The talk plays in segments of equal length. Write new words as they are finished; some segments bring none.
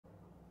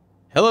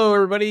Hello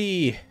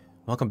everybody!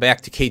 Welcome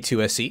back to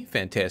K2SE,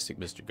 Fantastic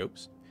Mr.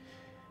 Ghost.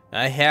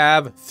 I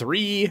have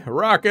 3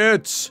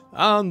 rockets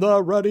on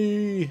the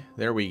ready.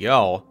 There we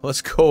go.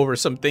 Let's go over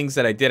some things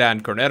that I did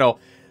on Cornetto.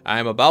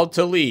 I'm about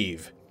to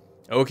leave.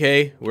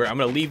 Okay, I'm going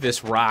to leave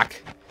this rock.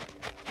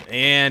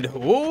 And,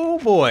 oh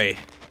boy,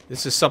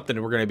 this is something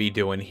we're going to be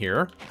doing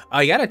here.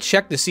 I got to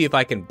check to see if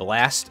I can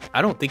blast.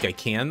 I don't think I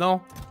can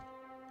though.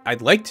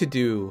 I'd like to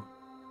do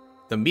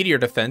the meteor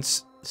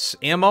defense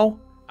ammo.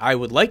 I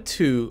would like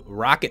to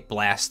rocket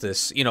blast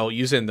this, you know,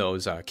 using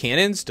those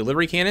cannons,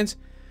 delivery cannons.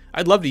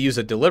 I'd love to use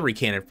a delivery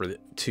cannon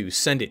to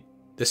send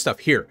this stuff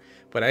here,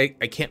 but I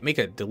can't make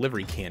a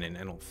delivery cannon,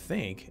 I don't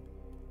think.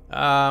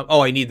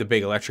 Oh, I need the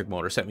big electric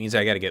motor, so that means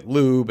I got to get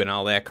lube and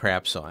all that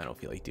crap, so I don't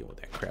feel like dealing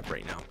with that crap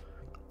right now.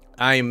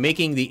 I'm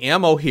making the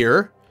ammo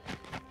here.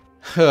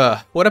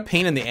 What a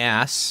pain in the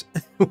ass.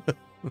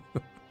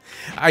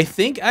 I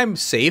think I'm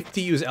safe to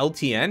use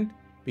LTN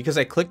because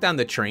I clicked on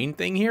the train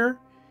thing here,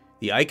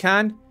 the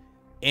icon,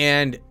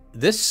 and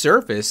this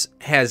surface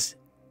has,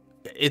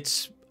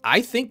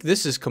 I think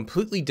this is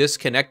completely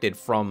disconnected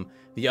from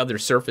the other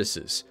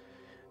surfaces.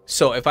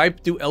 So if I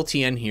do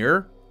LTN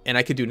here, and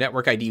I could do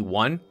network ID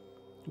 1,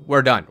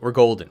 we're done, we're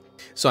golden.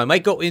 So I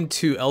might go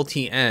into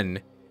LTN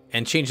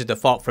and change the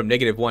default from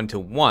 -1 to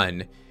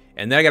 1,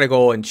 and then I gotta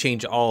go and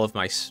change all of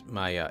my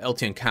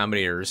LTN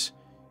combinators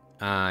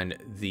on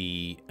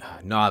the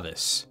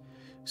novice.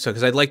 So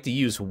because I'd like to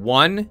use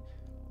 1,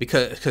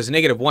 because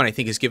 -1 I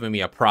think is giving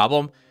me a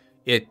problem.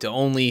 It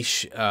only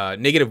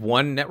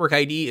 -1 network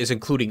ID is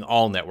including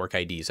all network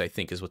IDs, I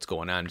think is what's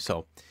going on.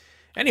 So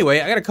anyway,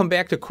 I got to come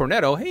back to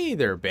Cornetto. Hey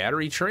there,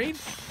 battery train.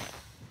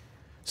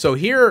 So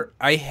here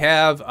I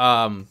have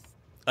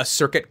a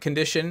circuit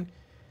condition.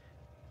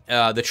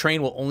 The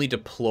train will only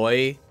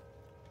deploy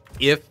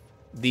if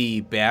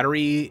the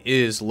battery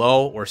is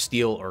low or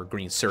steel or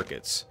green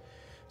circuits.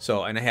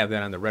 So, and I have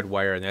that on the red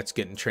wire, and that's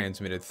getting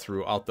transmitted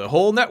throughout the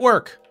whole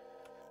network.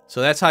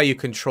 So that's how you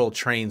control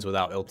trains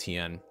without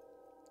LTN.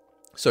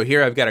 So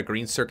here I've got a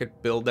green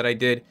circuit build that I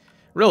did.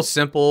 Real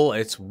simple.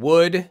 It's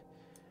wood,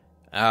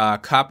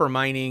 copper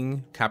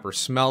mining, copper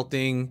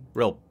smelting,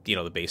 real, you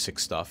know, the basic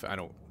stuff. I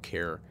don't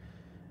care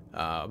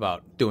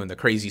about doing the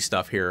crazy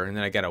stuff here. And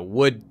then I got a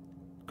wood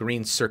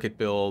green circuit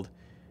build,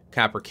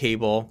 copper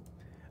cable.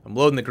 I'm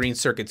loading the green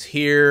circuits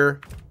here.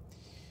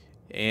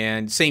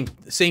 And same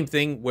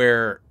thing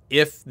where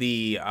if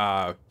the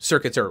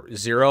circuits are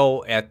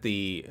 0 at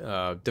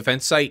the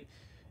defense site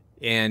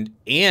and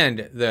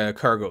the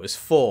cargo is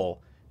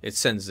full, it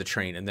sends the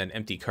train and then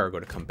empty cargo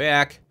to come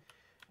back.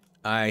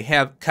 I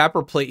have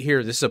copper plate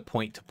here. This is a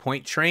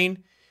point-to-point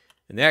train.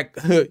 And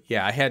that,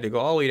 yeah, I had to go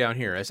all the way down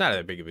here. It's not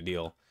that big of a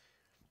deal.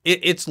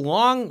 It's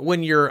long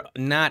when you're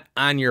not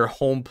on your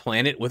home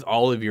planet with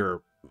all of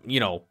your, you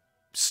know,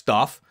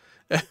 stuff.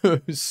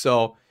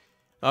 So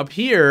up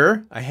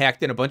here, I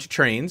hacked in a bunch of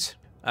trains.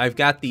 I've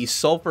got the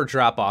sulfur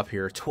drop off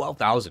here,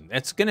 12,000.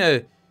 That's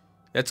gonna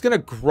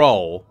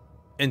grow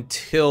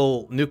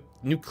until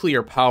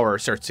nuclear power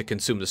starts to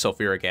consume the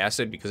sulfuric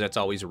acid, because that's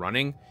always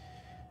running.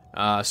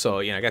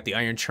 So, you know, I got the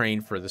iron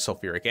train for the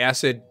sulfuric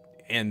acid,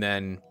 and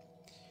then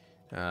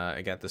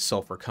I got the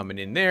sulfur coming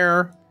in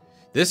there.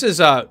 This is,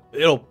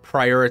 it'll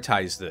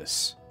prioritize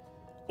this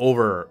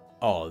over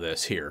all of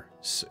this here,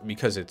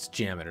 because it's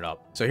jamming it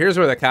up. So here's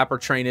where the copper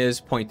train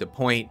is, point to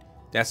point.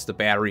 That's the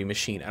battery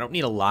machine. I don't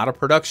need a lot of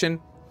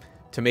production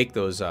to make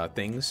those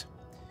things.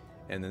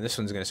 And then this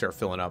one's going to start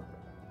filling up.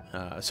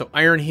 So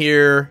iron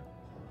here,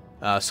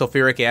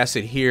 sulfuric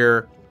acid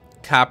here,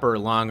 copper,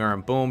 long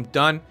arm, boom,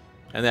 done.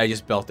 And then I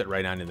just belt it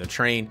right onto the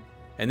train.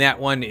 And that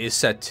one is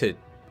set to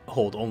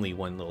hold only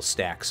one little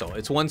stack. So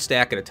it's one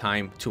stack at a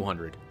time,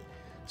 200.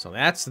 So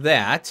that's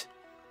that.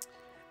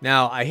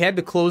 Now I had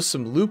to close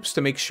some loops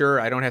to make sure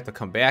I don't have to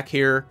come back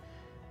here.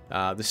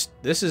 This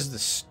is the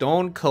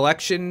stone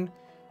collection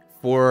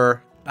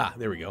for,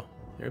 there we go.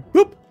 There,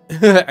 boop.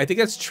 I think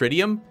that's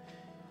tritium.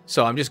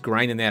 So I'm just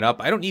grinding that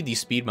up. I don't need these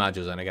speed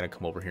modules, and I got to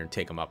come over here and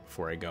take them up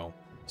before I go.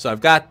 So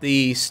I've got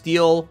the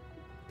steel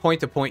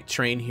point-to-point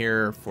train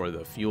here for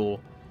the fuel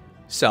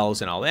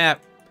cells and all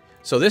that.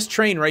 So this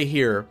train right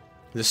here,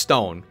 the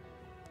stone,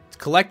 it's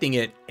collecting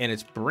it, and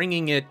it's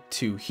bringing it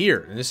to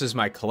here. And this is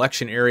my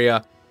collection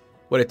area.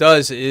 What it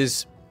does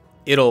is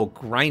it'll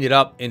grind it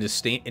up into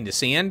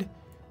sand,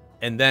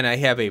 and then I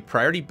have a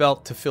priority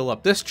belt to fill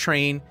up this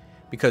train,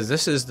 because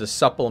this is the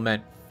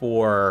supplement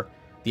for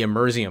the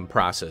immersium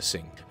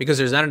processing, because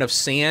there's not enough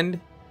sand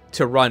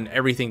to run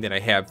everything that I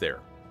have there.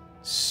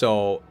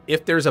 So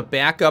if there's a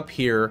backup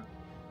here,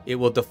 it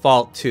will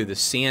default to the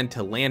sand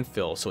to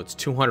landfill, so it's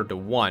 200 to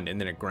 1, and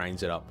then it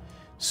grinds it up.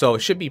 So it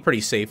should be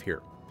pretty safe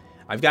here.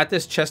 I've got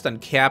this chest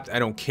uncapped. I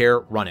don't care,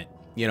 run it,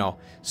 you know.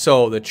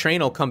 So the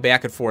train will come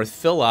back and forth,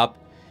 fill up,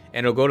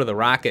 and it'll go to the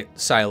rocket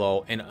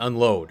silo and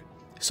unload.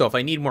 So if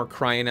I need more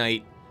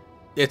cryonite,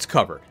 it's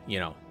covered, you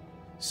know.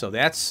 So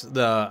that's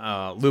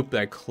the loop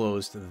that I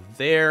closed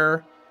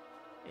there.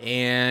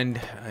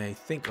 And I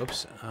think,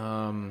 oops,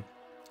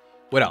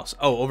 what else?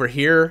 Oh, over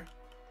here,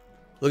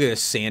 look at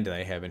this sand that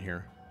I have in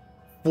here.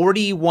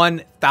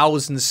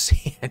 41,000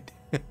 sand.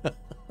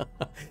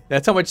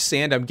 That's how much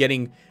sand I'm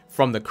getting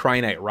from the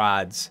cryonite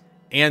rods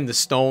and the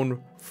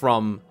stone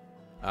from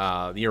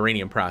the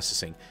uranium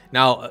processing.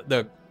 Now,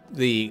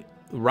 the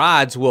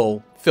rods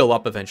will fill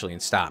up eventually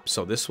and stop,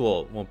 so this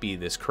won't be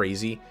this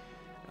crazy.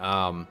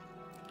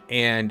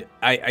 And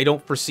I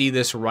don't foresee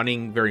this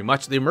running very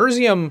much. The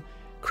Immersium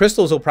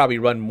crystals will probably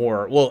run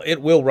more. Well,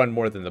 it will run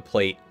more than the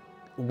plate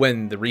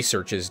when the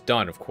research is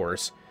done, of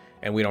course,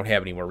 and we don't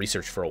have any more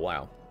research for a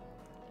while.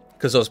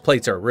 Because those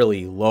plates are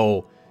really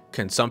low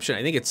consumption.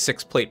 I think it's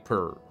 6 plate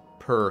per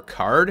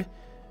card,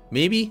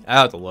 maybe?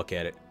 I'll have to look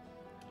at it.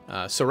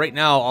 So right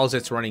now, all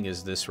it's running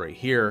is this right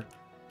here.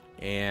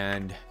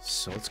 And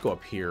so let's go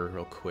up here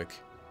real quick.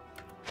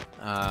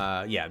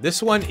 Yeah,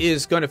 this one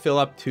is going to fill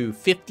up to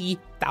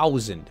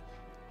 50,000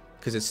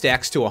 because it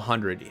stacks to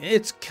 100.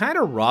 It's kind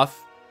of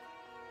rough.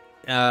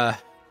 I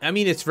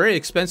mean, it's very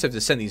expensive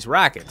to send these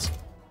rockets.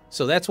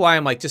 So that's why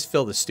I'm like, just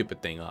fill this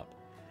stupid thing up.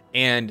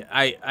 And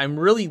I'm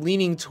really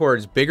leaning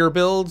towards bigger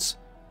builds,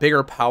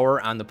 bigger power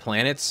on the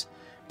planets.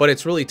 But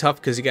it's really tough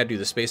because you got to do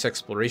the space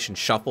exploration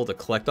shuffle to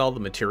collect all the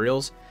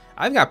materials.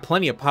 I've got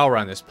plenty of power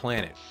on this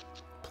planet.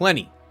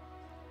 Plenty.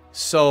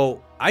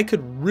 So I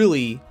could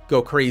really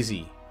go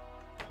crazy.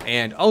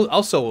 And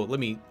also, let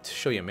me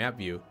show you a map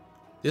view.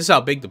 This is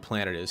how big the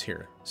planet is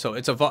here. So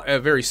it's a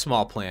very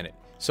small planet.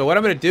 So what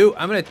I'm going to do,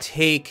 I'm going to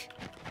take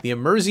the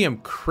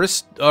Immersium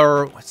crystal,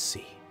 or let's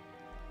see.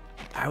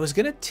 I was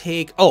going to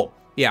take, oh,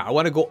 yeah, I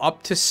want to go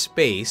up to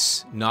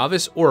space,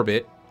 Novice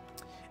Orbit,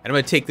 and I'm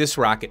going to take this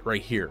rocket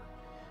right here.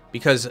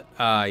 Because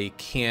I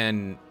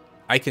can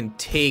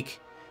take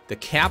the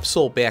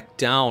capsule back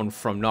down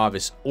from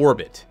Novice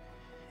Orbit.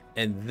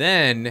 And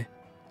then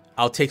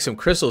I'll take some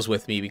crystals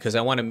with me because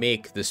I want to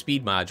make the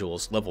speed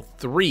modules level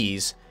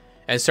 3s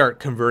and start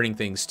converting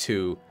things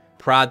to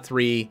prod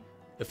 3,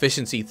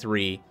 efficiency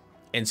 3,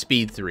 and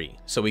speed 3.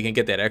 So we can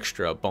get that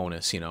extra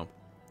bonus, you know.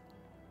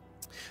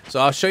 So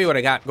I'll show you what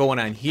I got going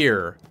on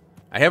here.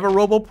 I have a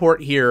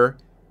roboport here,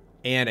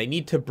 and I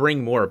need to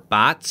bring more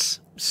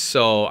bots.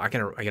 So I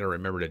gotta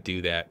remember to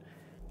do that.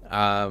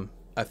 I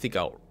think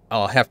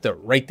I'll have to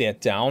write that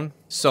down.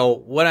 So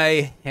what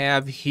I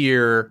have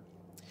here,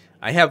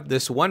 I have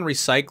this one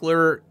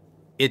recycler.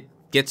 It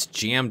gets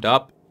jammed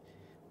up,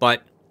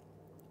 but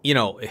you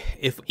know,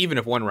 even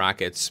if one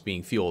rocket's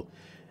being fueled,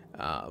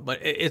 but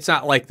it's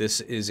not like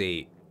this is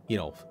a, you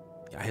know,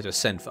 I have to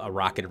send a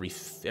rocket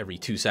every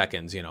 2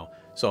 seconds, you know,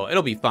 so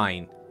it'll be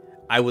fine.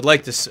 I would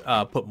like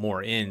to put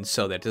more in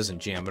so that doesn't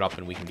jam it up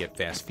and we can get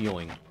fast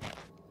fueling.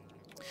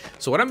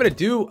 So what I'm going to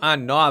do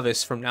on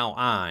Novice from now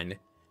on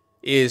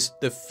is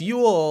the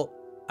fuel.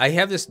 I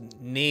have this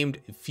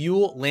named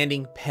Fuel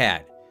Landing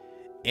Pad,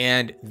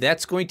 and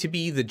that's going to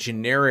be the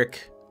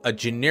generic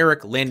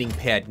landing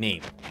pad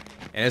name.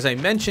 And as I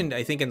mentioned,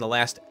 I think in the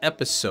last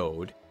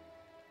episode,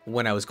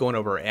 when I was going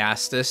over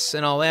Astus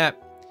and all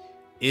that,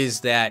 is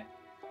that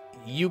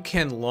you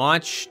can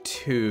launch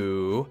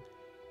to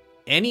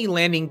any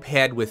landing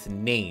pad with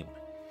name.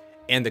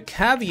 And the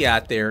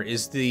caveat there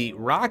is the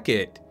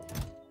rocket,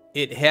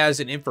 it has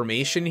an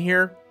information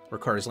here,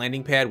 requires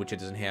landing pad, which it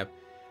doesn't have.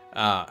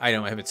 I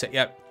don't have it set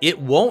yet. It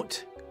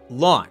won't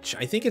launch.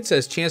 I think it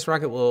says chance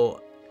rocket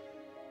will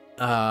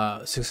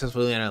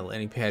successfully on a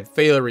landing pad.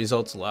 Failure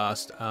results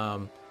lost.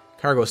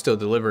 Cargo still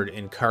delivered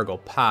in cargo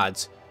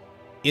pods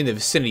in the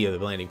vicinity of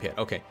the landing pad.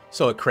 Okay,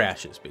 so it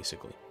crashes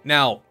basically.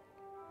 Now,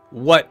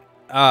 what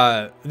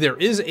there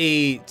is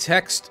a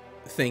text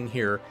thing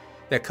here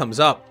that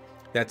comes up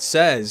that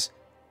says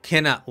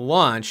cannot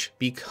launch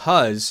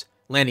because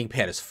landing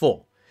pad is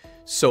full.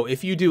 So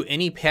if you do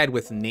any pad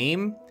with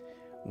name,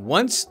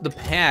 once the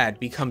pad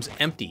becomes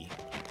empty,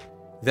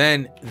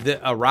 then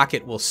a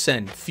rocket will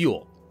send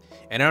fuel.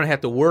 And I don't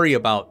have to worry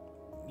about,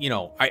 you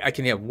know, I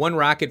can have one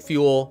rocket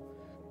fuel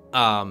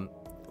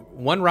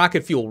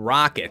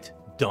rocket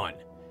done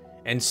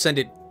and send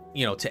it,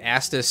 you know, to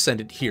Astus,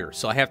 send it here.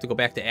 So I have to go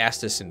back to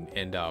Astus and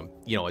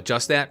you know,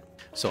 adjust that.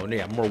 So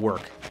yeah, more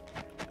work.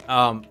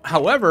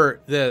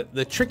 However,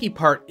 the tricky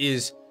part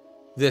is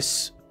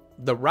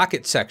the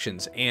rocket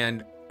sections,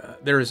 and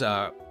there's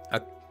a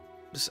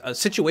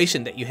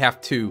situation that you have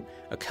to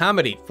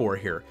accommodate for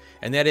here,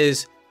 and that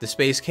is the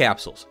space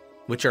capsules,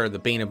 which are the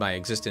bane of my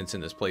existence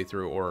in this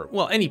playthrough, or,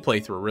 well, any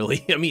playthrough,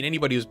 really. I mean,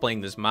 anybody who's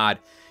playing this mod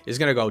is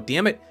going to go,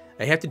 damn it,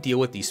 I have to deal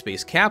with these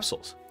space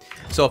capsules.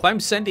 So if I'm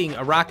sending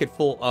a rocket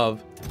full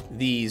of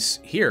these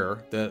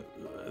here, the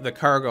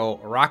cargo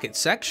rocket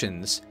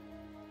sections,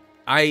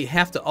 I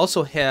have to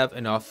also have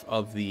enough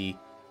of the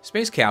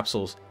space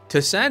capsules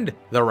to send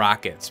the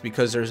rockets,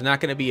 because there's not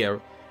going to be a,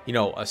 you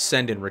know, a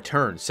send and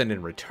return.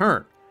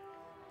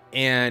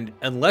 And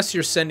unless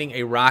you're sending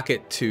a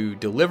rocket to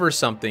deliver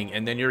something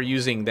and then you're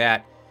using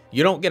that,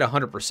 you don't get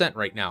 100%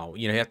 right now.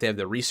 You know, you have to have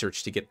the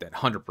research to get that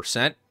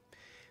 100%.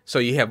 So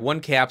you have one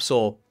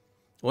capsule,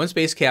 one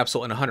space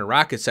capsule, and 100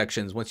 rocket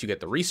sections once you get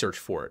the research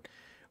for it.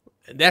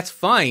 That's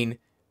fine,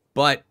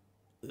 but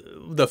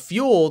the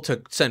fuel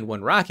to send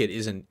one rocket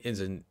isn't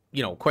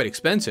you know, quite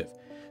expensive.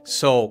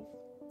 So,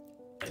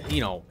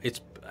 you know,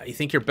 I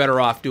think you're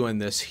better off doing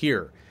this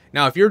here.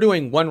 Now, if you're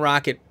doing one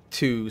rocket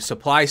to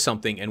supply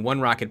something and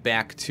one rocket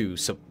back to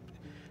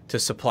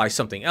supply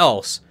something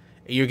else,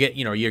 you're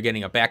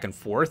getting a back and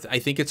forth. I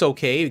think it's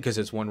okay because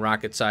it's one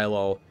rocket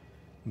silo.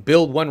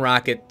 Build one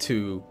rocket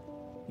to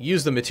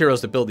use the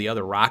materials to build the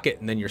other rocket,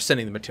 and then you're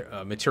sending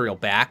the material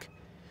back.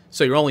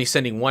 So you're only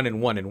sending one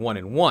and one and one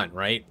and one,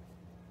 right?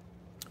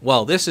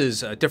 Well, this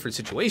is a different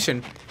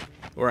situation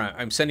where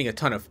I'm sending a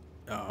ton of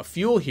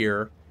fuel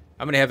here.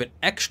 I'm going to have an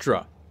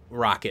extra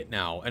rocket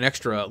now, an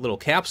extra little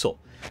capsule.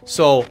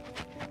 So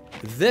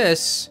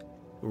this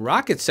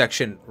rocket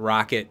section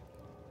rocket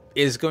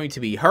is going to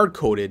be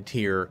hard-coded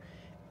here,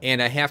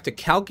 and I have to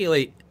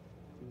calculate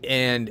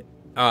and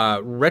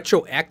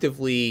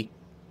retroactively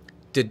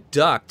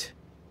deduct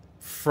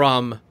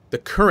from the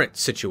current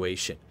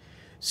situation.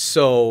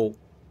 So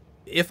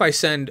if I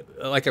send,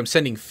 like I'm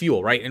sending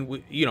fuel, right? And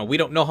we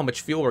don't know how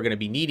much fuel we're going to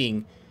be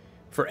needing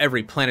for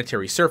every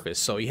planetary surface.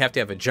 So you have to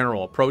have a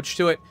general approach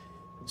to it.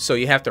 So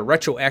you have to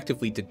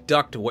retroactively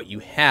deduct what you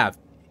have.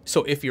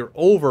 So if you're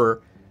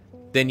over,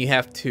 then you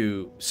have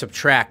to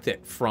subtract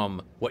it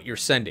from what you're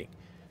sending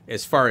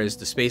as far as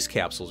the space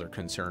capsules are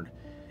concerned,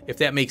 if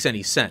that makes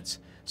any sense.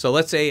 So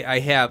let's say I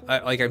have,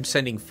 like I'm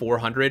sending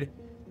 400.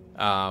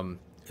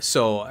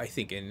 So I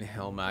think in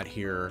Helmut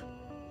here,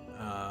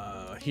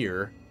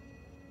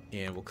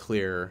 and we'll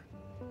clear.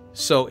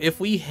 So if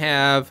we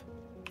have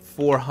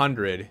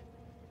 400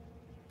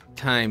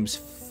 times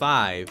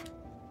 5,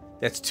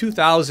 that's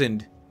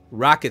 2,000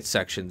 rocket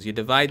sections. You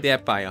divide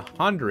that by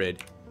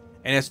 100,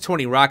 and that's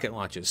 20 rocket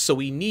launches. So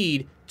we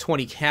need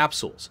 20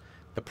 capsules.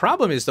 The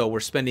problem is, though, we're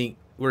sending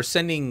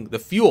the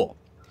fuel.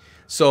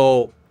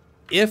 So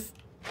if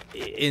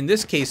in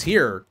this case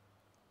here,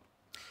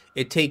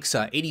 it takes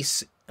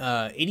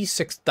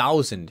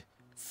 86,000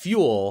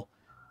 fuel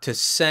to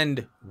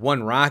send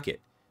one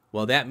rocket.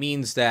 Well, that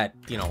means that,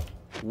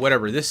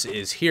 whatever this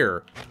is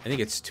here, I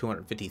think it's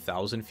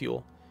 250,000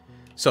 fuel.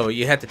 So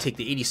you have to take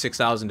the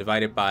 86,000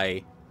 divided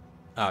by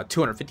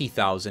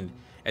 250,000,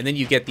 and then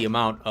you get the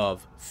amount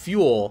of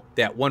fuel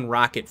that one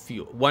rocket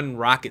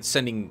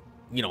sending,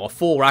 a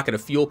full rocket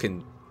of fuel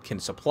can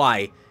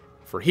supply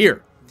for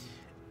here.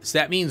 So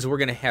that means we're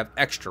going to have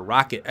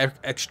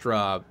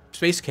extra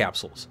space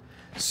capsules.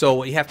 So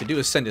what you have to do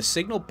is send a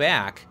signal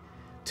back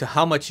to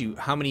how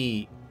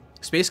many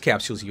space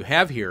capsules you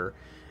have here,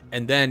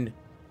 and then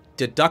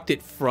deduct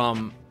it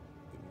from,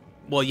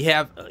 well, you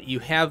have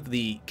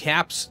the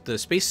the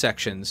space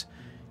sections,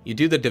 you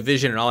do the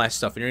division and all that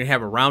stuff, and you're going to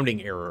have a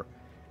rounding error,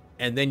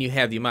 and then you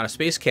have the amount of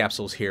space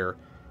capsules here.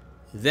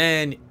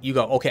 Then you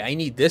go, okay, I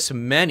need this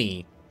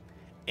many,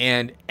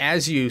 and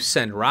as you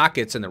send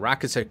rockets and the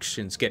rocket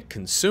sections get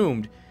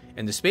consumed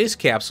and the space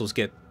capsules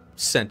get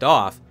sent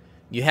off,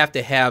 you have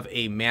to have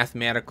a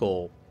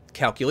mathematical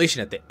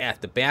calculation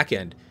at the back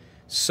end.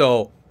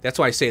 So that's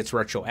why I say it's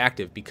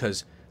retroactive,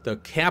 because the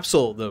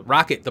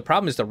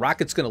problem is the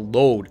rocket's going to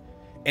load,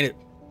 and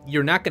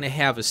you're not going to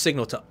have a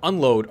signal to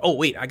unload. Oh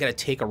wait, I got to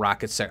take a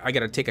I got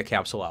to take a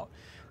capsule out.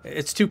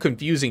 It's too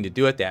confusing to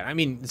do it that. I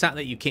mean, it's not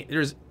that you can't.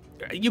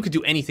 You could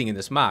do anything in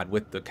this mod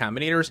with the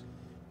combinators,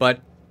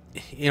 but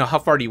how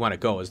far do you want to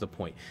go is the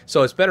point.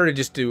 So it's better to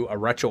just do a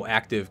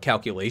retroactive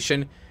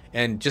calculation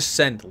and just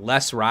send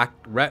less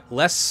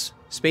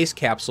space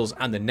capsules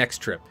on the next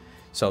trip.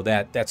 So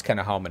that's kind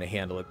of how I'm going to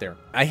handle it there.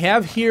 I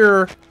have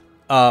here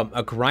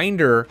a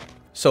grinder,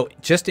 so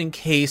just in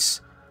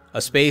case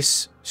a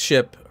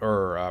spaceship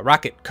or a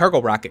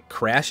cargo rocket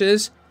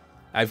crashes,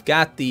 I've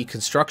got the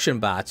construction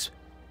bots,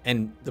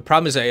 and the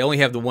problem is I only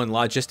have the one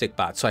logistic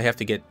bot, so I have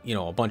to get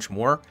a bunch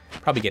more,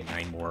 probably get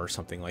 9 more or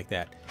something like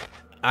that.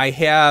 I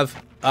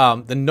have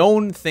the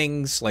known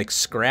things like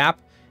scrap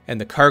and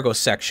the cargo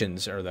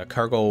sections, or the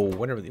cargo,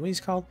 what are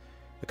these called?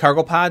 The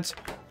cargo pods.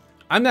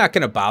 I'm not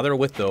going to bother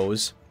with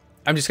those.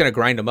 I'm just going to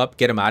grind them up,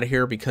 get them out of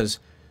here, because,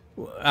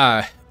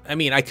 I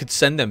mean, I could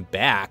send them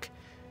back,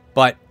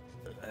 but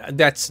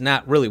that's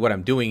not really what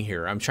I'm doing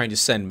here. I'm trying to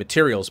send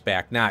materials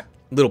back, not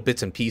little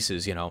bits and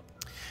pieces,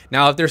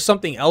 Now, if there's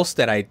something else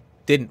that I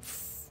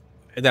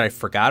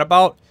forgot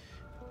about,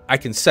 I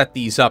can set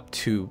these up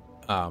to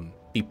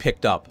be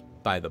picked up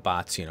by the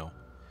bots,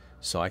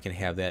 so I can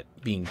have that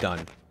being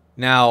done.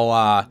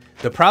 Now,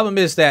 the problem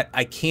is that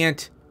I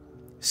can't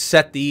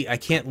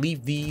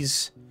leave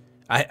these.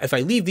 If I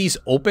leave these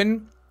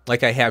open,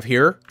 like I have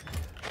here,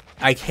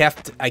 I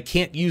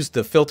can't use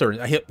the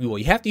filter. Well,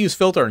 you have to use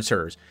filter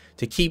inserters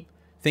to keep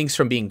things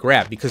from being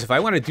grabbed, because if I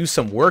want to do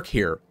some work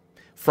here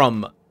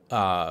from,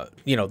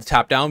 the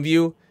top-down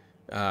view,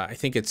 I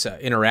think it's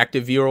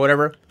interactive view or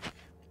whatever.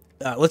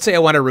 Let's say I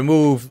want to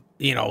remove,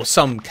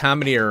 some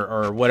combinator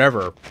or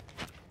whatever,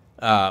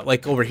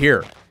 like over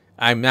here.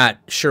 I'm not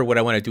sure what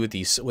I want to do with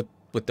these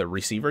with the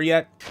receiver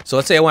yet. So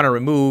let's say I want to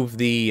remove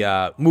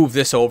the move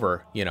this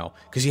over,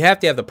 because you have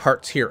to have the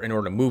parts here in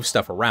order to move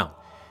stuff around.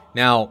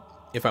 Now,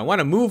 if I want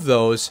to move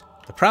those,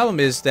 the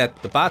problem is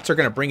that the bots are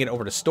going to bring it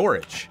over to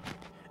storage,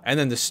 and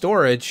then the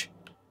storage,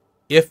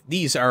 if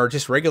these are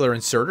just regular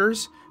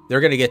inserters, they're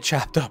going to get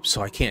chopped up.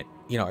 So I can't,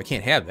 I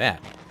can't have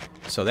that.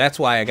 So that's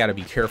why I got to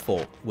be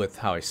careful with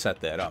how I set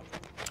that up.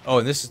 Oh,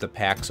 and this is the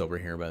packs over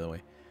here, by the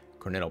way.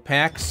 Cornetto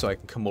packs, so I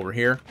can come over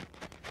here.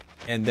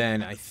 And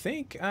then I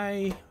think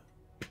I...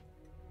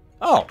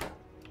 Oh,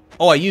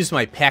 I used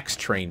my packs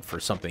train for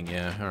something.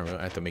 Yeah, I don't know.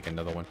 I have to make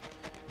another one.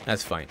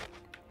 That's fine.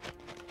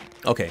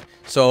 Okay,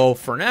 so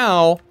for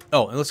now...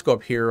 Oh, and let's go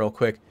up here real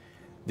quick.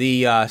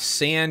 The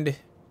sand...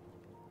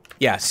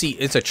 Yeah, see,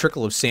 it's a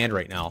trickle of sand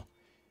right now.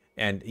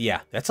 And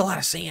yeah, that's a lot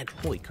of sand.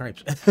 Holy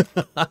cripes.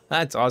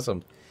 That's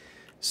awesome.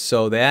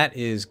 So that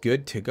is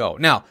good to go.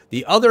 Now,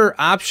 the other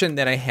option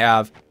that I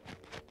have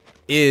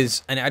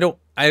is, and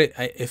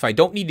if I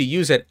don't need to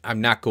use it, I'm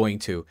not going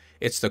to.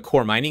 It's the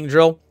core mining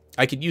drill.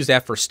 I could use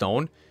that for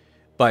stone,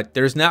 but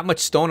there's not much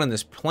stone on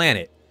this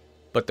planet.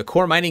 But the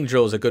core mining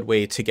drill is a good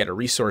way to get a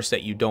resource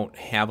that you don't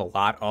have a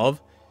lot of,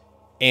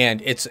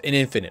 and it's an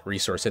infinite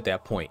resource at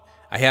that point.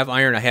 I have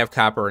iron, I have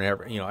copper, and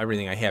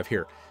everything I have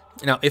here.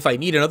 Now, if I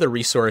need another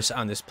resource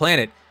on this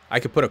planet, I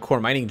could put a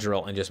core mining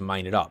drill and just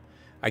mine it up.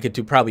 I could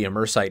do probably a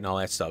Mersite and all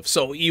that stuff.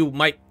 So you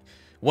might,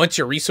 once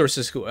your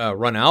resources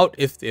run out,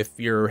 if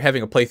you're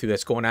having a playthrough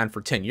that's going on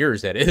for 10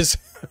 years, that is,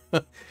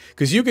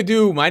 because you could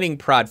do mining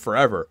prod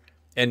forever,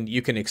 and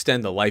you can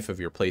extend the life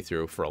of your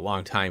playthrough for a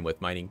long time with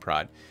mining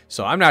prod.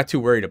 So I'm not too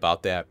worried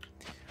about that.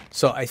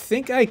 So I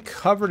think I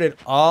covered it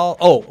all.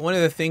 Oh, one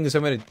of the things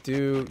I'm going to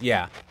do,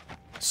 yeah.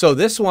 So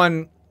this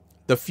one,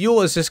 the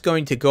fuel is just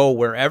going to go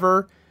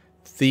wherever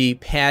the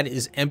pad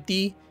is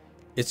empty.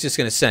 It's just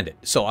going to send it.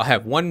 So I'll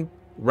have one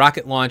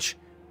rocket launch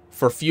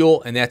for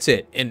fuel, and that's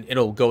it. And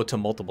it'll go to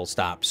multiple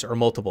stops or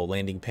multiple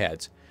landing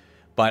pads.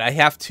 But I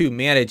have to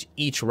manage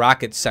each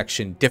rocket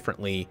section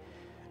differently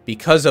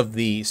because of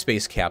the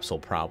space capsule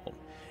problem.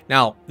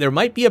 Now, there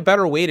might be a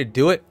better way to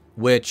do it,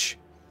 which,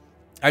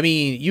 I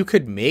mean, you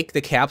could make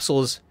the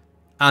capsules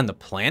on the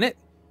planet,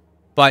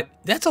 but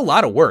that's a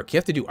lot of work. You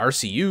have to do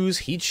RCUs,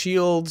 heat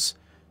shields,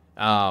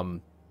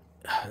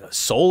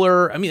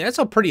 solar. I mean, that's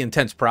a pretty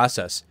intense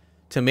process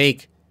to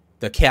make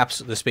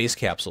the space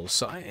capsules.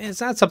 So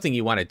it's not something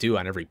you want to do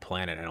on every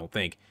planet, I don't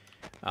think.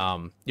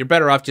 You're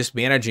better off just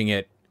managing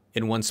it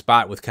in one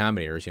spot with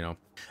combinators, All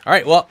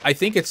right, well, I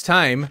think it's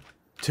time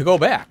to go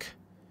back.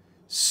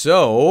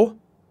 So,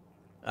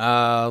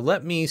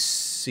 let me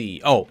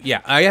see. Oh,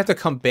 yeah, I have to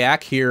come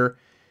back here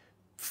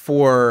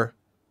for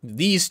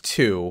these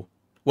two.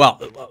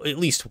 Well, at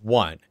least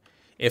one.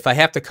 If I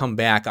have to come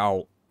back,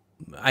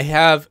 I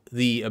have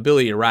the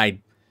ability to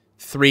ride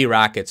 3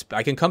 rockets.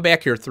 I can come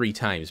back here 3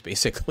 times,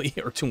 basically,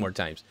 or 2 more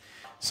times.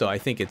 So I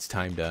think it's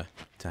time to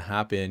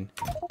hop in.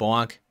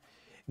 Bonk.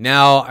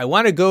 Now, I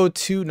want to go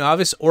to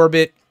Novice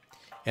Orbit,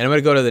 and I'm going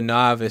to go to the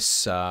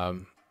Novice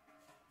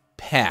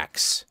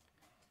packs.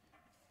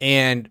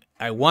 And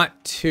I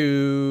want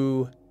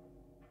to...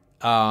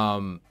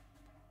 I'm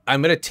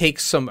going to take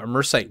some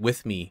Mersite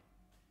with me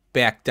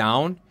back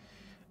down.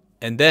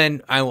 And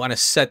then I want to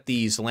set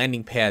these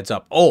landing pads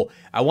up. Oh,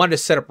 I wanted to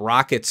set up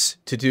rockets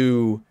to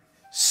do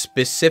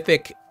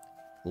specific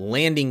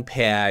landing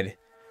pad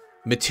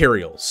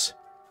materials.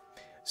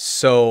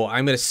 So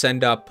I'm going to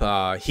send up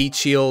heat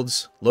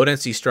shields, low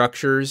density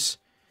structures,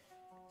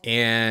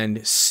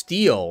 and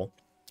steel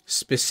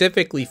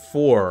specifically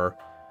for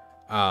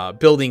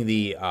building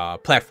the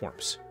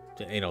platforms,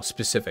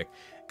 specific.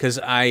 Because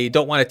I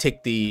don't want to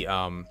take the,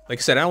 like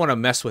I said, I don't want to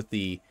mess with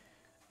the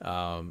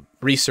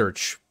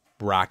research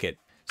rocket.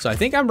 So I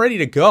think I'm ready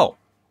to go.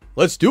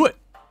 Let's do it.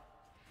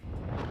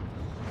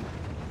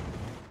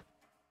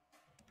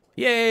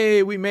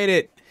 Yay, we made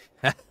it.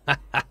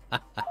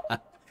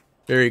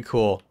 Very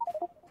cool.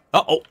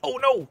 Oh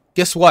no.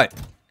 Guess what?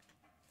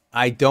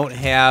 I don't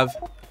have...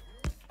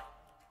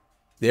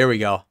 There we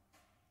go.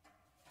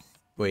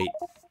 Wait.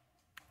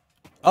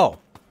 Oh,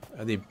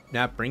 are they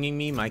not bringing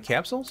me my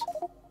capsules?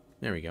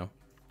 There we go.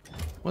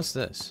 What's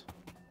this?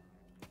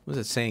 What's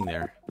it saying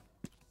there?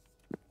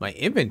 My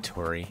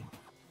inventory?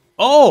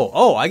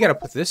 Oh, I gotta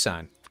put this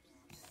on.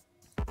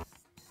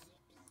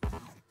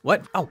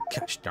 What? Oh,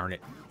 gosh darn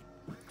it.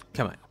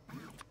 Come on.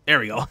 There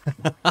we go.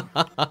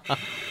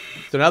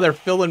 So now they're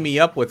filling me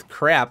up with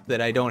crap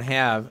that I don't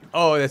have.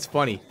 Oh, that's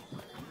funny.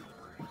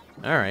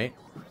 All right.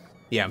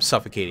 Yeah, I'm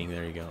suffocating.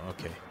 There you go.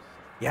 Okay.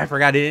 Yeah, I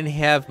forgot I didn't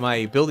have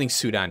my building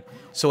suit on.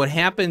 So what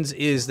happens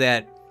is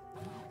that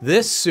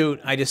this suit,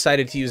 I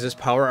decided to use this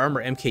Power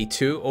Armor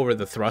MK2 over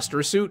the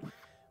thruster suit.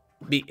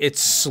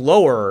 It's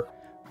slower,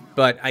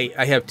 but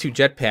I have 2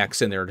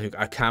 jetpacks in there to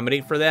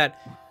accommodate for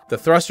that. The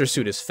thruster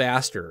suit is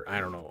faster. I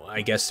don't know.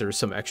 I guess there's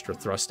some extra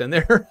thrust in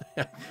there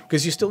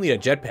because you still need a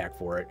jetpack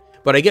for it.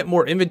 But I get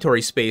more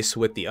inventory space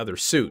with the other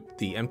suit,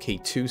 the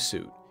MK2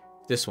 suit,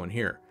 this one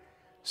here.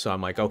 So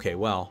I'm like, okay,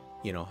 well,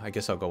 I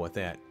guess I'll go with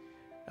that.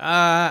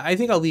 I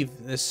think I'll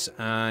leave this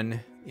on.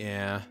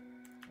 Yeah.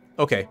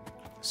 Okay.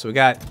 So we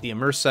got the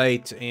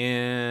Mersite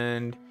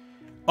and...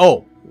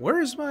 Oh,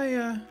 where's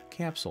my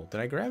capsule? Did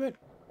I grab it?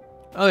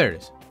 Oh, there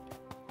it is.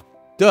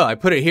 Duh, I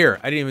put it here.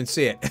 I didn't even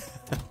see it.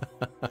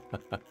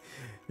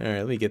 All right,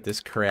 let me get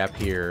this crap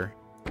here.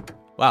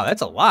 Wow,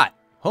 that's a lot.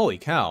 Holy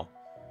cow.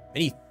 I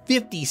need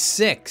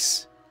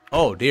 56.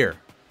 Oh, dear.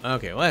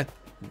 Okay, what?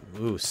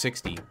 Ooh,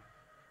 60.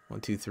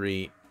 1, 2,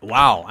 3.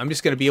 Wow, I'm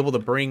just going to be able to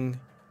bring...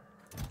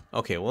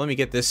 Okay, well, let me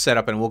get this set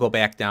up and we'll go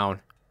back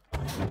down.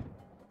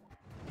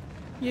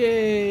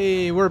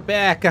 Yay, we're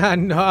back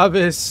on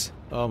Novice.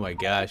 Oh my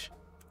gosh.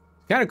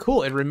 Kind of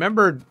cool. It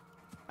remembered,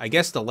 I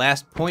guess, the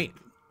last point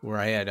where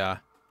I had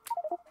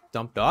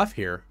dumped off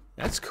here.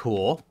 That's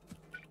cool.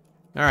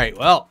 All right,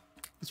 well,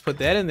 let's put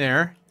that in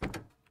there.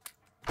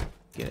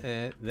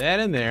 Get that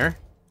in there.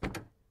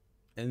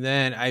 And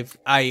then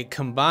I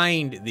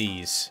combined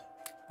these.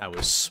 I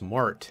was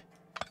smart.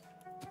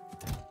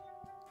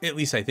 At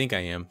least I think I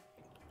am.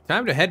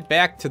 Time to head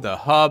back to the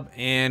hub,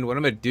 and what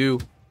I'm gonna do,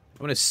 I'm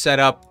gonna set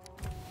up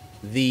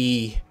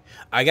the...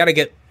 I gotta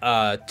get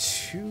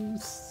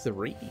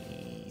 3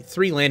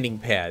 landing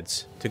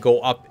pads to go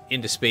up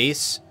into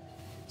space.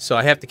 So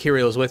I have to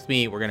carry those with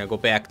me. We're gonna go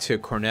back to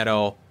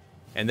Cornetto,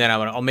 and then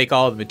I'll make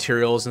all the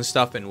materials and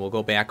stuff, and we'll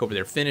go back over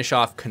there, finish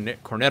off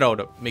Cornetto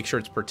to make sure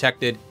it's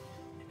protected.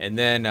 And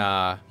then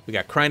we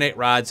got cryonite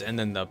rods, and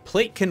then the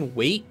plate can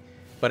wait,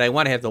 but I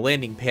want to have the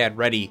landing pad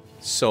ready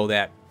so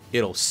that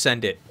it'll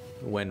send it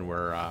when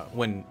we're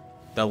when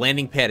the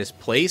landing pad is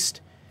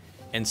placed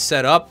and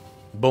set up.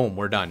 Boom,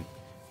 we're done.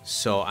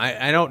 So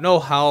I don't know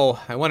how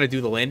I want to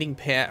do the landing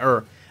pad,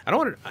 or I don't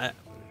want to.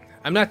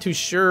 I'm not too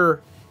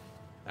sure.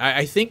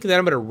 I think that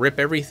I'm going to rip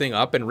everything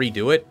up and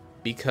redo it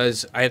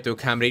because I have to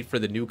accommodate for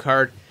the new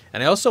card,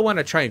 and I also want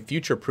to try and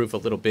future-proof a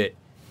little bit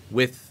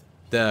with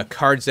the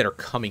cards that are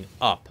coming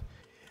up.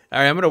 All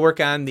right, I'm going to work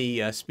on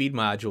the speed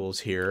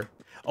modules here.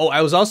 Oh,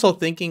 I was also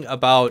thinking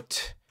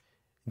about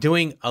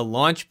doing a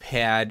launch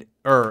pad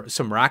or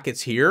some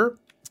rockets here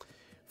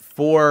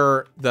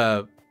for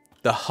the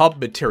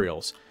hub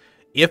materials.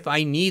 If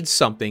I need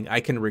something, I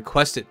can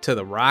request it to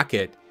the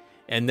rocket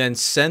and then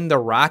send the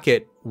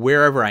rocket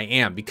wherever I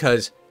am,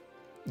 because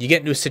you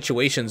get into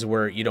situations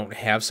where you don't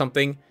have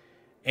something,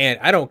 and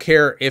I don't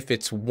care if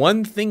it's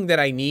one thing that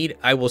I need,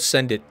 I will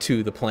send it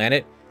to the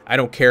planet. I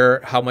don't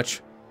care how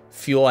much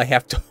fuel I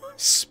have to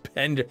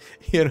spend,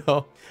 you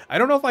know. I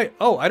don't know if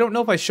I don't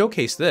know if I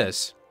showcased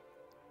this.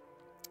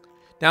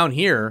 Down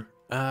here,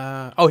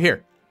 oh,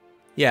 here.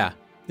 Yeah,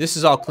 this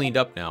is all cleaned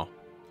up now.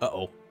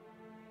 Uh-oh.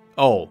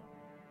 Oh.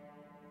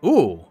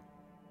 Ooh.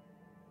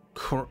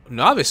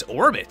 Novice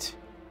orbit.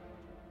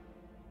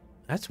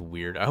 That's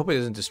weird. I hope it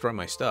doesn't destroy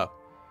my stuff.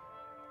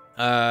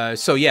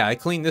 So yeah, I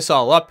cleaned this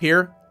all up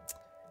here.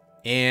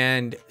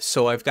 And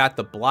so I've got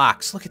the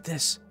blocks. Look at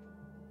this.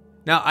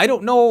 Now, I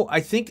don't know. I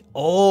think,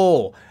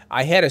 oh,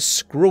 I had a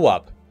screw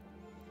up.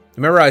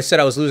 Remember I said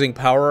I was losing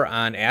power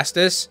on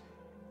Astis?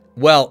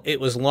 Well, it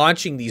was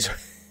launching these.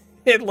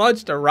 It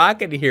launched a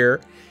rocket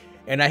here,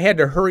 and I had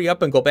to hurry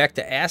up and go back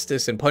to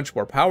Astis and punch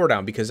more power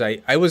down because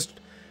I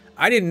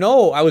didn't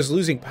know I was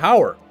losing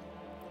power.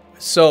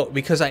 So,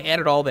 because I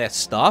added all that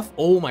stuff,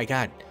 oh my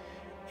god.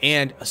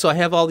 And so I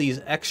have all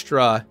these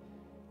extra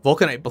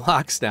vulcanite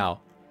blocks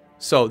now.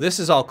 So this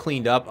is all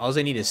cleaned up. All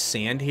I need is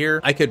sand here.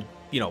 I could,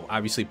 you know,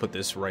 obviously put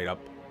this right up.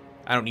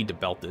 I don't need to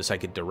belt this. I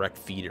could direct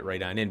feed it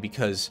right on in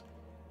because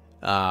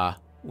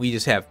we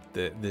just have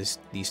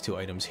these 2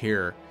 items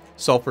here.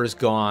 Sulfur is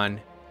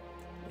gone.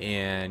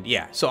 And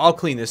yeah, so I'll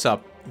clean this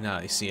up. Now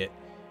I see it.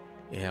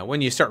 Yeah,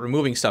 when you start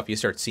removing stuff, you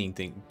start seeing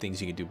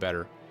things you can do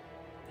better.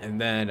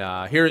 And then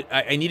here,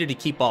 I needed to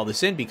keep all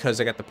this in because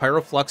I got the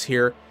pyroflux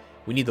here.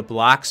 We need the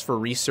blocks for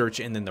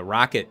research, and then the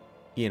rocket,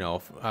 you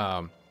know,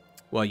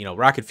 well, you know,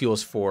 rocket fuel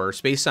is for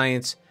space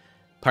science.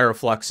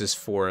 Pyroflux is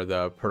for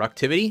the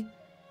productivity.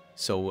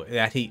 So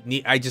that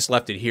I just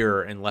left it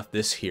here and left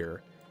this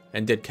here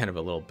and did kind of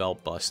a little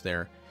belt bust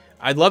there.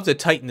 I'd love to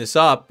tighten this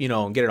up, you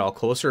know, and get it all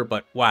closer,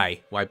 but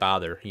why? Why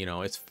bother? You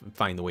know, it's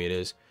fine the way it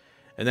is.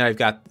 And then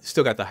I've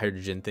still got the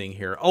hydrogen thing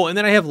here. Oh, and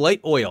then I have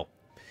light oil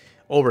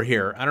over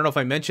here. I don't know if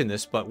I mentioned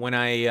this, but when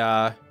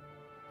I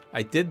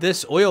did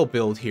this oil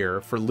build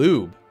here for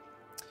lube.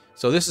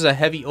 So this is a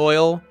heavy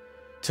oil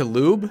to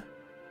lube.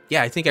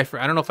 Yeah, I think I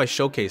don't know if I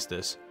showcased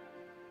this.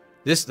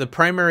 The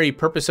primary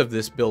purpose of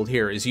this build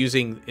here is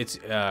using its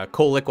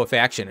coal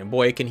liquefaction, and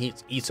boy, it can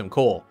eat some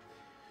coal.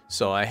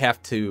 So I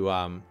have to,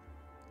 and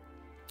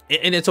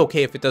it's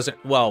okay if it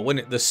doesn't. Well,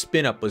 when the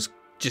spin up was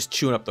just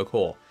chewing up the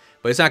coal,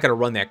 but it's not going to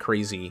run that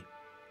crazy,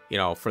 you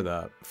know, for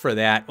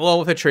that.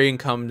 Well, if a train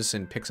comes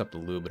and picks up the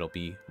lube, it'll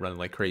be running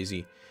like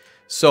crazy.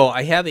 So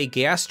I have a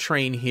gas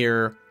train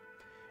here.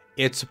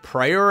 It's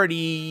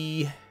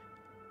priority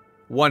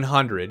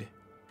 100.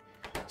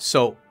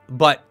 So,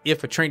 but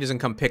if a train doesn't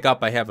come pick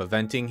up, I have a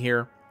venting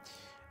here.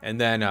 And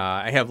then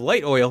I have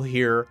light oil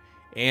here.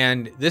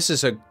 And this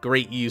is a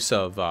great use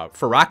of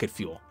for rocket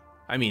fuel.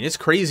 I mean, it's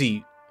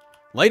crazy.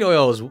 Light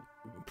oil is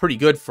pretty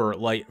good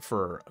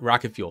for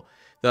rocket fuel.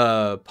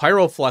 The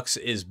pyroflux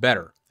is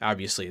better.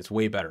 Obviously, it's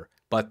way better.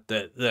 But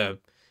the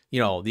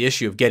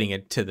issue of getting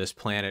it to this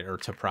planet or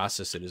to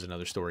process it is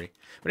another story.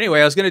 But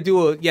anyway, I was going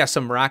to do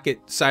some rocket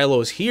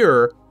silos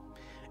here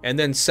and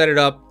then set it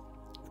up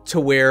to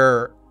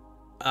where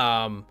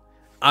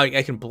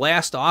I can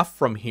blast off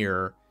from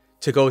here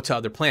to go to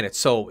other planets.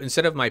 So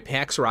instead of my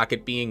Pax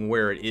rocket being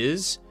where it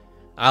is,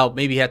 I'll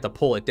maybe have to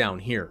pull it down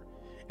here.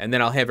 and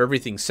then I'll have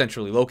everything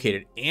centrally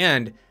located,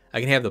 and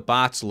I can have the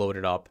bots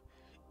loaded up,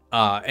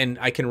 and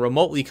I can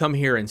remotely come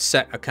here and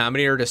set a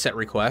combinator to set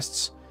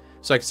requests.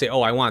 So I can say,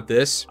 oh, I want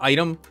this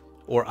item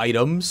or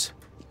items.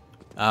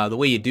 The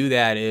way you do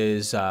that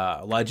is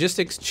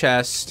logistics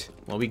chest.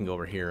 Well, we can go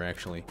over here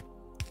actually.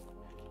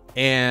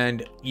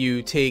 And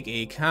you take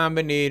a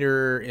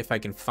combinator, if I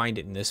can find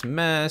it in this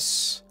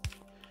mess,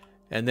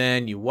 and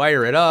then you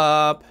wire it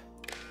up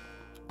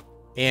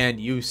and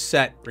you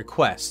set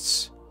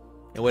requests.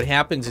 And what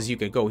happens is you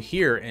can go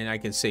here and I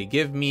can say,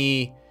 give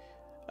me,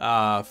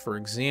 for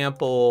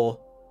example,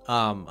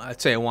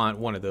 let's say I want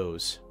one of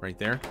those right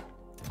there.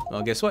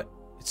 Well, guess what?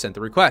 It sent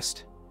the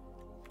request.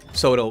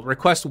 So it'll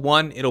request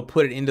one, it'll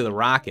put it into the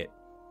rocket.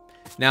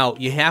 Now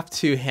you have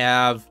to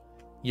have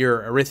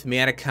your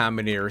arithmetic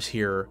combinators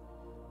here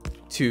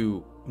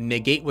to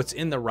negate what's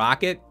in the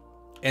rocket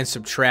and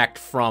subtract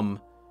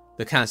from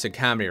the constant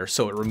combinator,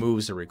 so it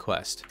removes the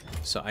request.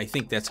 So I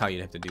think that's how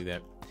you'd have to do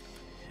that.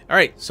 All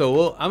right,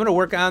 so I'm gonna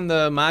work on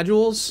the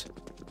modules,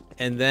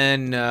 and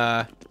then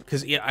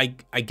because yeah,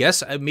 I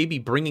guess maybe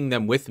bringing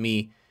them with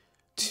me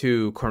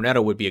to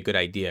Cornetto would be a good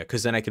idea,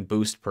 because then I can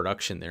boost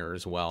production there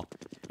as well.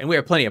 And we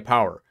have plenty of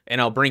power, and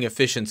I'll bring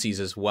efficiencies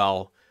as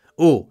well.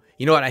 Ooh,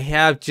 you know what? I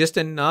have just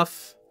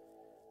enough.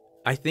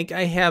 I think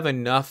I have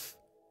enough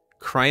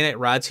cryonite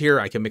rods here.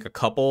 I can make a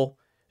couple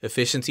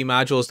efficiency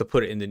modules to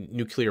put it in the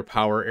nuclear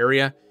power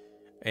area,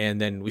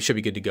 and then we should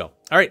be good to go.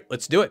 All right,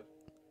 let's do it.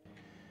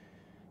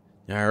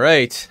 All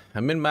right,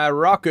 I'm in my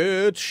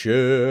rocket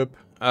ship.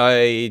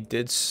 I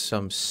did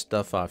some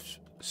stuff off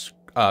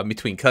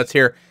between cuts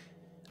here.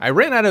 I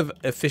ran out of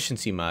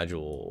efficiency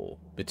module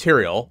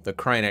material, the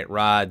cryonite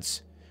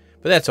rods,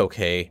 but that's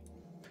okay.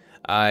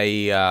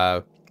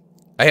 I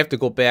have to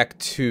go back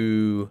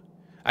to...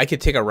 I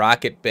could take a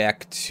rocket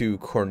back to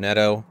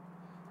Cornetto,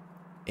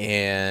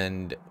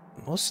 and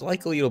most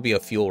likely it'll be a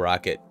fuel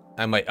rocket.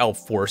 I'll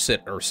force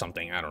it or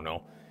something. I don't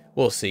know.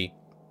 We'll see.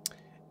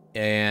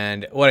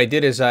 And what I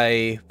did is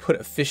I put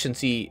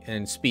efficiency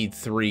and speed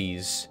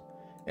 3s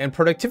and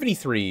productivity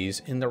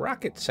 3s in the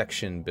rocket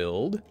section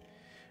build.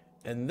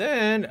 And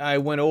then I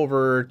went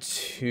over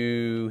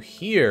to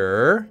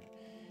here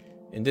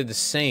and did the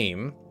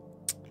same.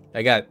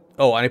 I got,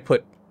 oh, and I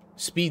put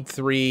speed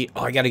 3.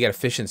 Oh, I got to get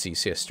efficiency.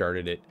 See, I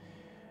started it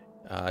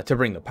to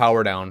bring the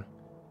power down.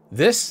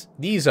 These,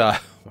 oh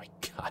my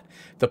God,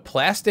 the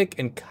plastic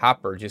and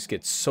copper just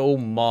get so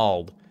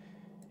mauled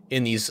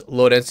in these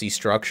low density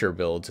structure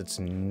builds. It's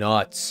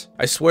nuts.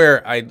 I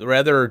swear I'd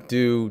rather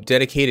do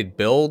dedicated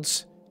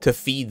builds to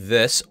feed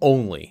this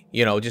only.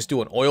 You know, just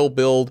do an oil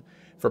build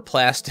for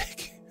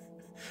plastic.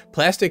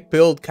 Plastic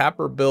build,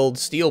 copper build,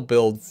 steel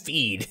build,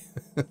 feed.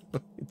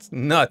 It's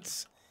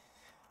nuts.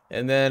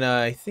 And then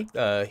I think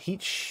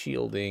heat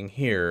shielding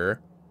here.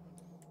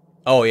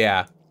 Oh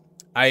yeah.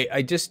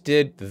 I just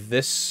did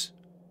this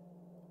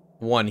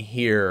one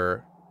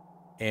here,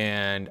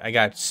 and I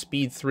got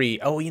speed 3.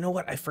 Oh, you know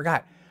what? I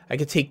forgot. I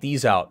could take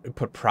these out and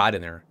put prod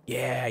in there.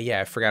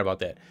 Yeah, I forgot about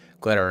that.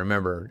 Glad I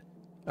remembered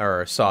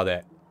or saw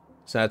that.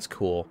 So that's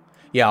cool.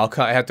 Yeah,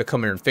 I have to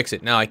come here and fix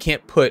it. Now I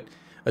can't put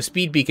a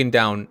speed beacon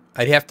down.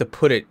 I'd have to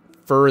put it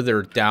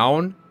further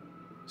down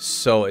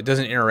so it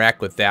doesn't interact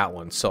with that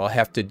one. So I'll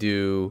have to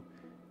do...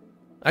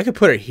 I could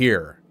put it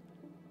here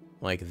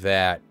like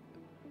that.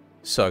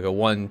 So I go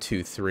 1,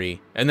 2,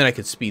 3, and then I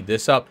could speed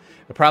this up.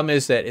 The problem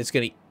is that it's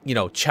gonna, you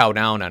know, chow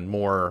down on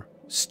more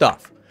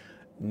stuff.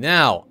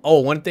 Now, oh,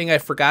 one thing I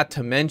forgot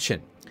to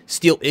mention: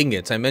 steel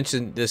ingots. I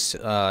mentioned this,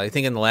 I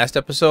think, in the last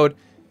episode.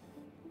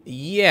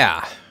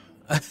 Yeah,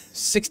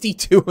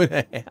 62 and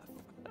a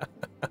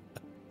half,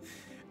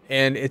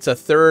 and it's a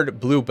third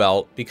blue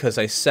belt because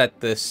I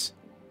set this.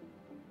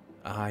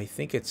 I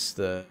think it's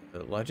the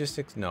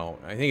logistics. No,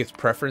 I think it's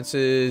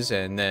preferences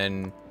and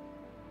then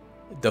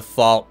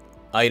default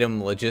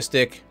item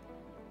logistic.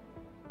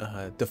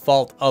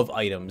 Default of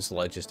items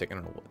logistic. I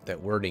don't know what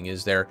that wording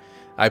is there.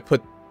 I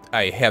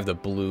have the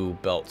blue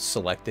belt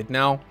selected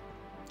now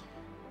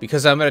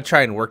because I'm going to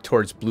try and work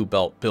towards blue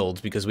belt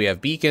builds because we have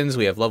beacons,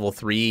 we have level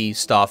 3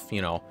 stuff,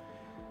 you know.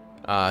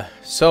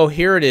 So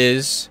here it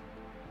is.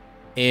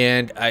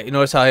 And I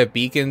notice how I have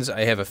beacons.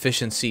 I have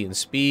efficiency and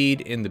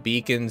speed in the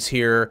beacons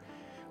here.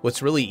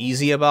 What's really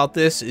easy about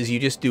this is you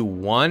just do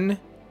 1,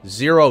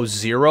 0,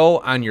 0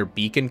 on your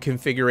beacon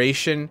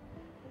configuration.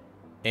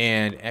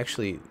 And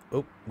actually,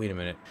 oh, wait a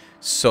minute.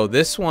 So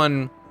this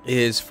one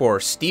is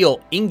for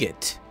steel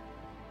ingot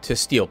to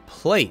steel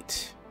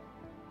plate.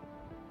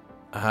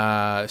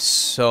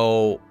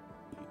 So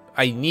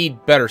I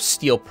need better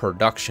steel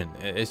production.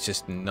 It's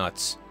just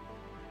nuts.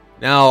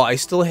 Now I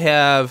still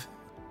have...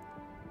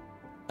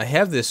 I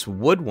have this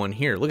wood one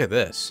here. Look at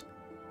this.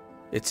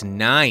 It's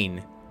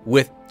 9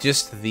 with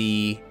just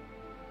the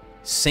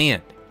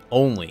sand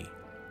only.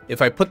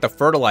 If I put the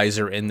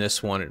fertilizer in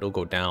this one, it'll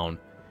go down.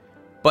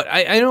 But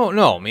I don't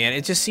know, man.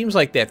 It just seems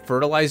like that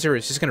fertilizer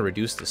is just going to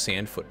reduce the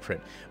sand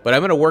footprint. But I'm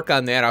going to work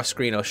on that off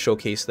screen. I'll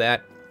showcase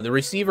that. The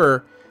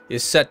receiver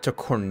is set to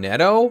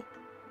Cornetto.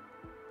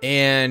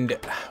 And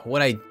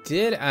what I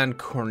did on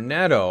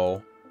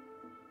Cornetto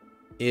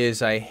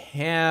is I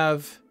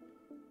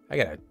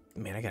gotta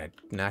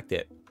knock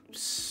that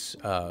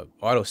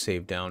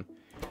autosave down.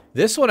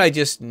 This one I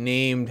just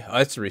named, oh,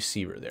 that's the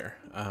receiver there.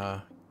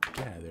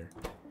 Get out of there.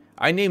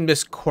 I named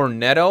this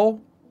Cornetto,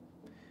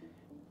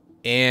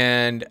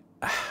 and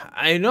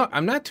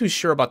I'm not too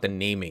sure about the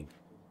naming,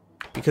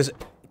 because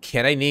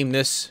can I name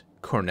this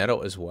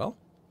Cornetto as well?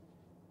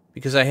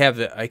 Because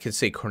I could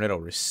say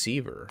Cornetto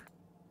receiver.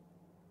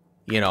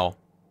 You know,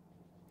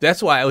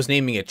 that's why I was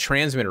naming it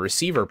transmitter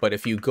receiver, but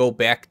if you go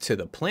back to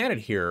the planet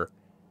here,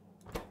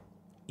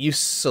 you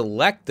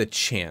select the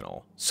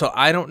channel. So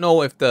I don't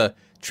know if the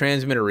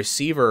transmitter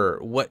receiver,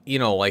 what, you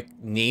know, like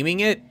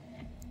naming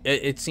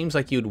it seems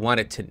like you'd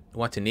want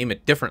to name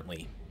it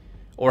differently,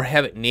 or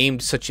have it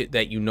named such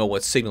that you know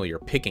what signal you're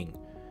picking.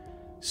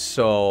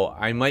 So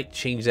I might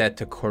change that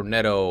to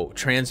Cornetto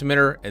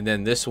transmitter, and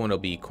then this one will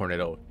be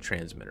Cornetto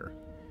transmitter.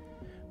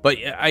 But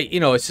you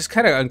know, it's just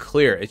kind of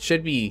unclear. It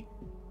should be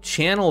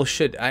channel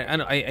should,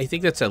 I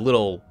think that's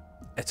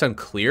it's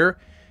unclear.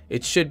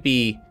 It should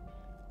be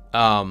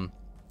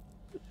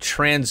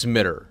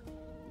transmitter.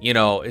 You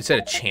know, instead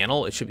of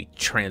channel, it should be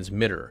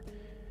transmitter.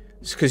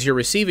 Because you're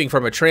receiving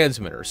from a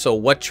transmitter. So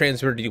what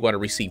transmitter do you want to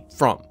receive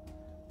from?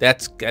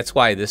 That's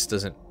why this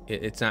doesn't,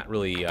 it's not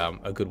really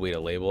a good way to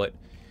label it.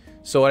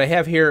 So what I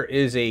have here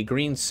is a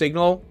green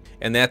signal,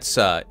 and that's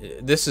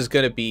this is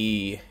going to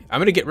be, I'm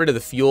going to get rid of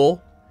the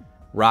fuel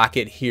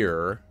rocket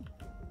here,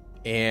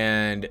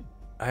 and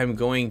I'm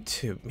going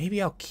to,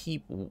 maybe I'll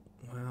keep, well,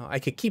 I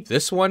could keep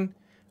this one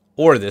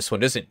or this one,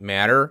 doesn't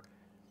matter,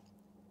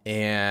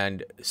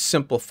 and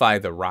simplify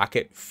the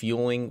rocket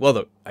fueling.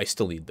 Well, I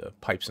still need the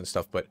pipes and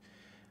stuff, but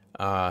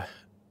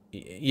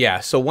yeah,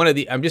 so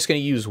I'm just going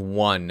to use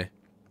one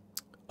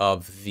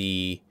of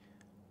the,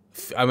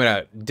 I'm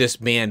going to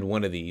disband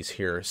one of these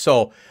here.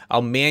 So I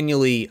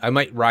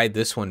might ride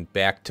this one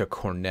back to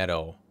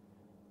Cornetto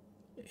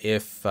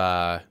if,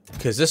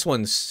 because this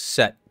one's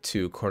set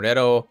to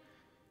Cornetto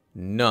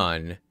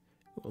none,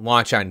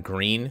 launch on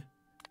green.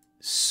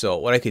 So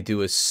what I could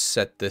do is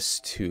set this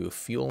to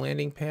fuel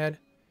landing pad,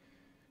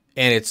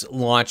 and it's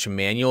launch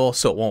manual,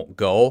 so it won't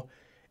go,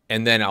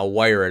 and then I'll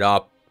wire it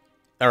up,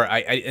 or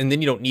and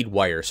then you don't need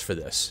wires for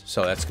this,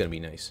 so that's gonna be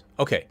nice.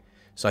 Okay,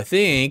 so I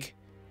think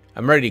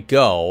I'm ready to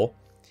go.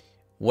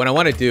 What I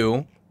want to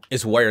do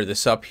is wire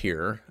this up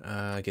here,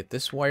 get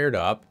this wired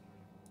up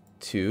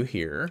to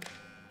here,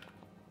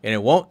 and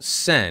it won't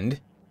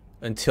send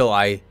until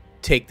I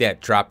take that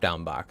drop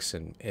down box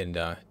and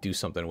do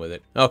something with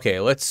it. Okay,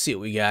 let's see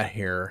what we got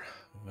here.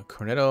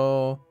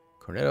 Cornetto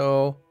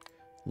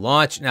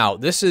launch. Now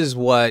this is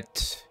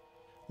what,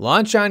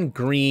 launch on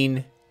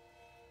green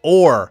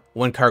or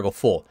when cargo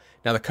full.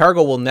 Now the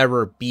cargo will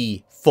never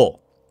be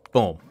full.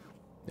 Boom,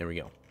 there we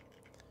go.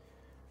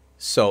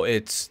 So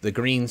it's the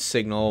green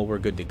signal, we're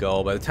good to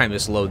go. By the time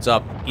this loads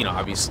up, you know,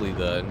 obviously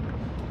the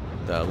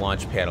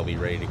launch pad will be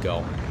ready to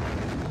go.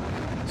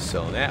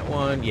 So that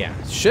one, yeah,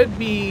 should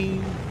be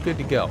good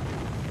to go.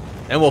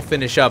 And we'll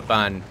finish up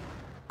on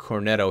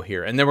Cornetto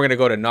here. And then we're going to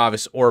go to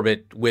novice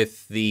orbit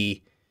with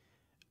the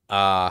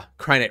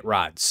Cryonite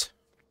rods.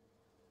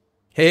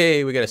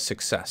 Hey, we got a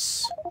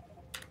success.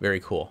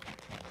 Very cool.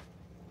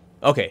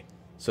 Okay,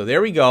 so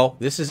there we go.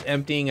 This is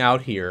emptying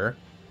out here.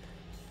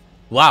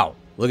 Wow,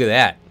 look at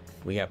that.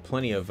 We got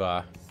plenty of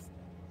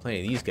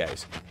these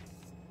guys.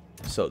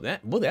 So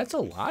that's a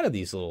lot of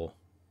these little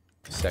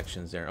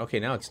sections there. Okay,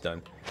 now it's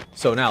done.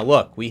 So now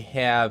look, we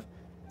have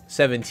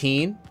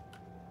 17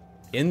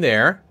 in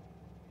there.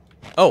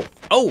 Oh,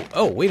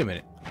 wait a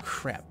minute.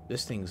 Crap,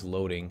 this thing's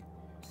loading.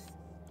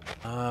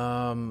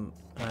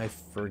 I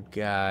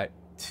forgot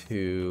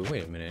to,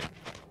 wait a minute.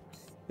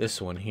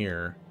 This one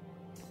here.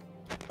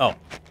 Oh,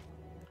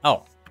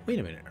 wait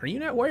a minute. Are you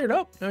not wired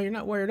up? No, you're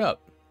not wired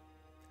up.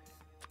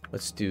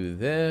 Let's do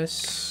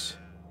this.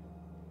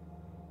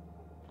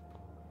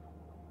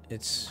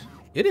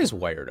 It is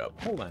wired up.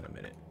 Hold on a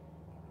minute.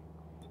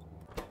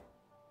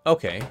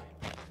 Okay.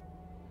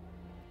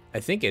 I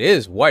think it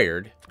is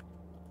wired.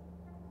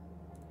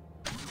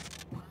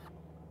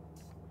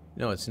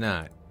 No, it's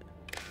not.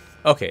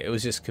 Okay, it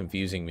was just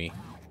confusing me.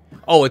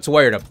 Oh, it's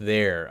wired up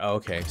there.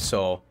 Okay,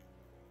 so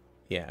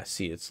yeah,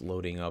 see, it's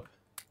loading up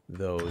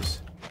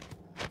those.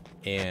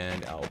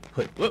 And I'll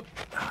put, whoop,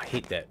 I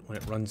hate that when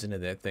it runs into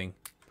that thing.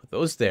 Put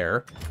those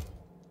there.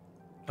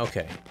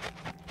 Okay.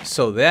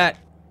 So that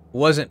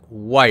wasn't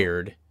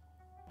wired.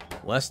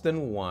 Less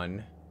than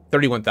one.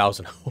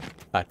 31,000. Oh, God.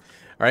 All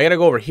right, I gotta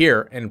go over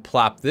here and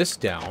plop this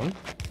down.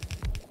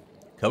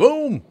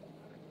 Kaboom!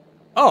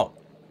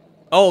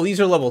 Oh,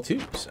 these are level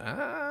 2s.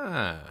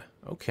 Ah,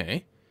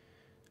 okay.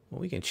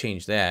 Well, we can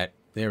change that.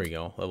 There we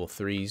go. Level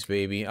 3s,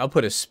 baby. I'll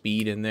put a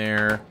speed in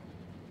there.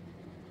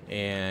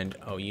 And,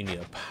 oh, you need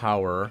a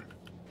power.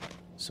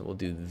 So we'll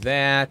do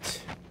that.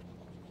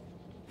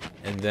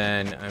 And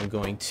then I'm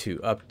going to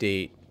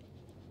update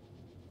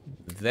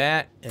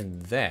that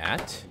and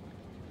that.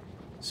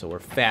 So we're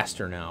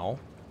faster now.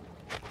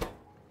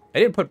 I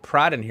didn't put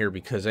prod in here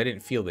because I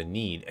didn't feel the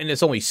need. And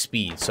it's only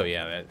speed, so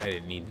yeah, I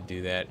didn't need to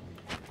do that.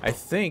 I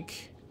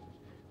think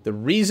The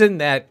reason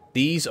that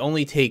these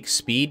only take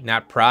speed,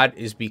 not prod,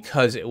 is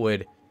because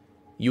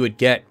you would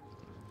get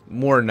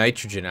more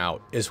nitrogen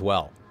out as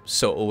well.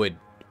 So it would,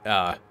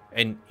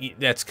 and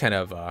that's kind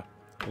of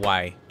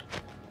why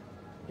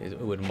it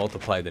would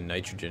multiply the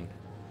nitrogen.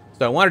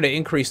 So I wanted to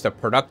increase the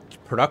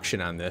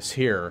production on this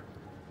here.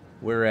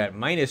 We're at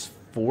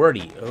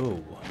 -40.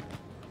 Oh,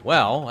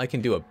 well, I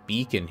can do a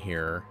beacon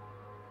here.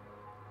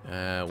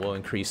 We'll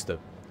increase the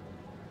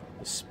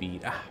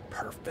speed. Ah,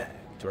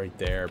 perfect. Right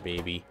there,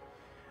 baby.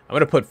 I'm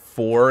going to put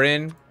 4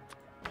 in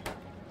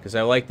because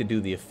I like to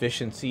do the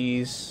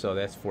efficiencies. So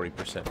that's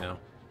 40% now.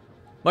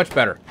 Much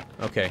better.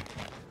 Okay.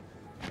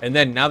 And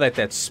then now that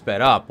that's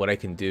sped up, what I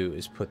can do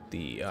is put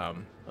the a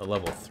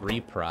level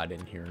 3 prod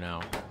in here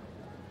now.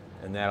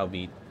 And that'll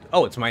be...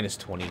 Oh, it's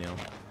 -20 now.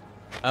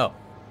 Oh.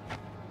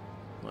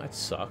 Well, that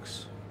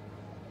sucks.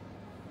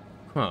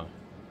 Huh.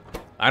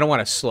 I don't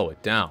want to slow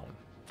it down.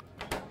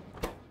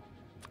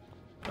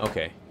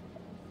 Okay.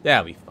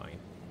 That'll be fine.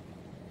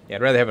 Yeah,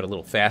 I'd rather have it a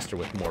little faster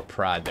with more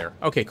prod there.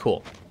 Okay,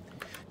 cool.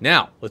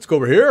 Now, let's go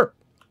over here.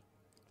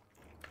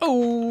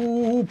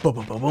 Oh, boom,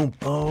 boom, boom, boom,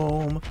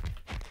 boom.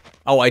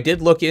 Oh, I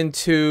did look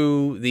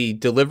into the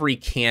delivery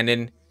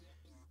cannon,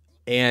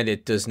 and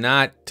it does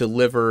not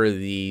deliver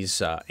these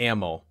the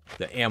ammo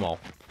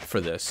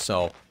for this.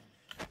 So,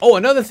 oh,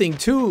 another thing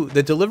too,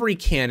 the delivery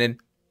cannon.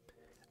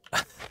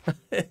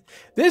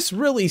 This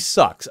really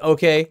sucks.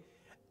 Okay,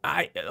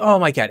 oh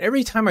my god,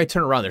 every time I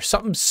turn around, there's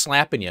something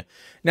slapping you.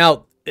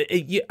 Now,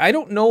 I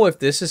don't know if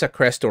this is a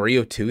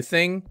Factorio 2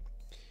 thing,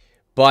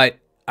 but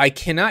I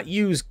cannot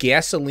use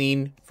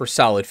gasoline for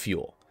solid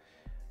fuel.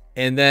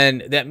 And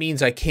then that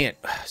means I can't.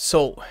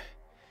 So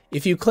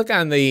if you click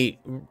on the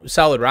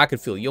solid rocket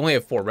fuel, you only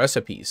have 4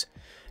 recipes.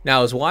 Now,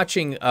 I was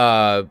watching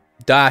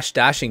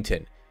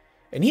Dashington,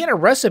 and he had a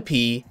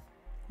recipe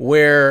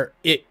where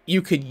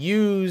you could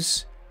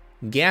use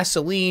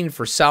gasoline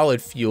for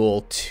solid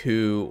fuel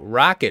to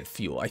rocket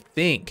fuel, I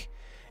think.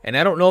 And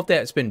I don't know if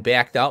that's been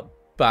backed up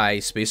by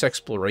space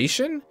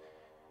exploration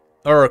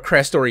or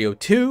Factorio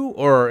 2,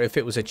 or if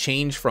it was a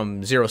change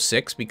from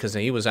 06, because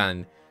he was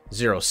on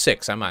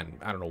 06. I'm on,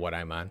 I don't know what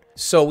I'm on.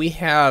 So we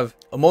have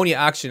ammonia,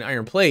 oxygen,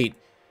 iron plate,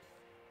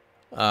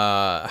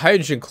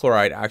 hydrogen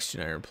chloride,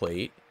 oxygen, iron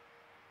plate,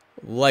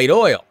 light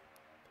oil.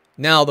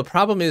 Now the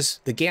problem is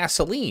the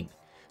gasoline.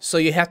 So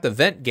you have to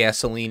vent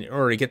gasoline in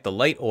order to get the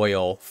light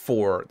oil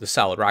for the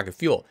solid rocket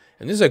fuel.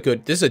 And this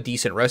is a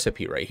decent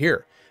recipe right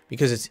here,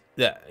 because it's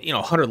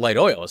 100 light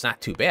oil is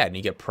not too bad, and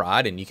you get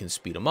prod and you can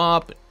speed them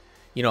up,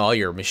 all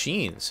your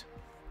machines.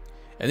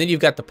 And then you've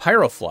got the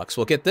pyroflux.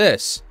 Well, get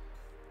this.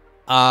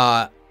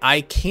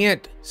 I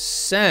can't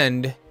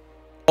send...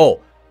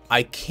 Oh,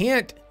 I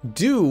can't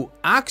do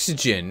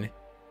oxygen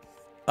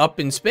up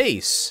in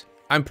space,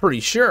 I'm pretty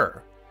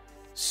sure.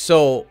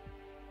 So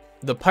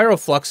the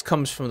pyroflux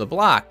comes from the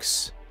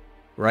blocks,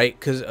 right?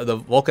 Because of the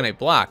vulcanite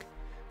block.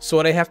 So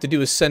what I have to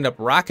do is send up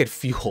rocket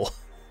fuel,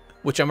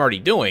 which I'm already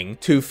doing,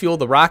 to fuel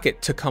the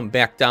rocket to come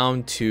back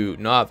down to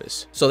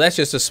Novice. So that's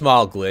just a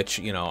small glitch,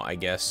 I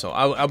guess. So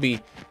I'll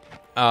be...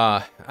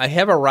 I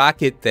have a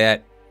rocket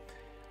that...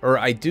 Or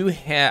I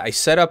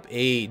set up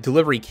a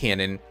delivery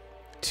cannon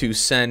to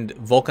send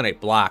vulcanite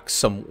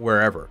blocks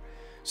wherever.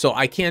 So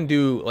I can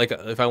do, like,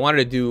 if I wanted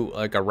to do,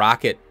 like, a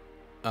rocket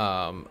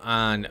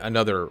on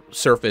another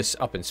surface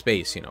up in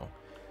space,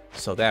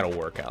 So that'll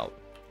work out.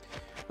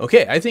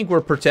 Okay, I think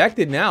we're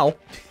protected now.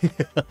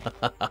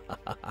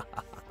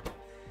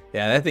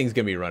 Yeah, that thing's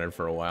going to be running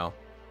for a while.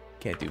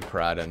 Can't do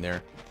prod on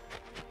there.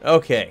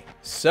 Okay,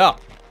 so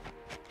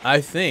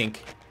I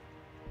think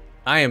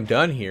I am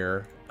done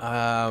here.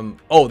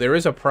 Oh, there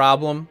is a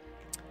problem.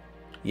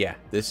 Yeah,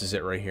 this is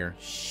it right here.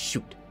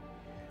 Shoot.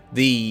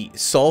 The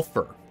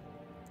sulfur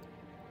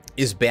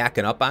is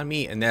backing up on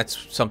me, and that's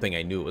something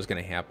I knew it was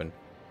going to happen.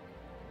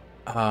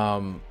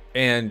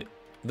 And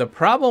the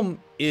problem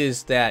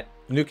is that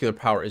nuclear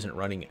power isn't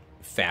running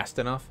fast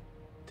enough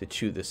to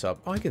chew this up.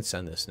 Oh, I can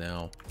send this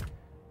now.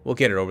 We'll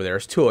get it over there.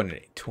 It's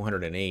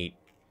 208.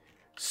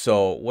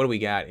 So what do we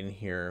got in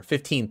here?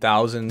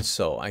 15,000.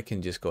 So I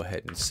can just go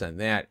ahead and send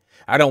that.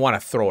 I don't want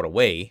to throw it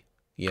away.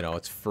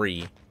 It's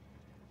free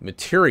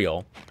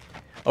material.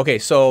 Okay,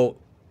 so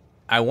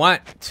I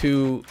want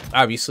to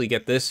obviously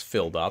get this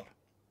filled up.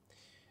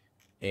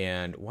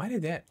 And why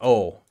did that?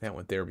 Oh, that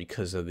went there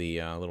because of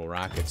the little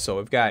rocket. So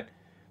we've got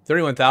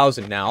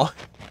 31,000 now.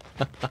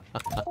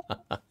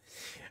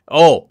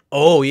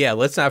 Oh, yeah,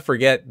 let's not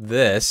forget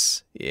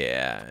this.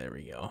 Yeah, there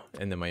we go.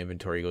 And then my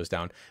inventory goes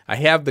down. I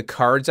have the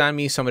cards on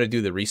me, so I'm going to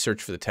do the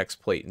research for the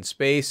text plate in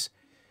space.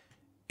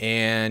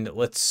 And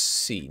let's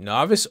see.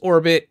 Novice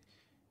orbit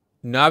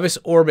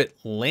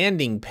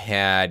landing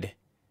pad,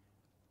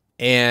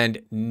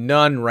 and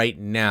none right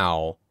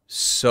now.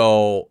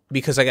 So,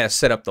 because I got to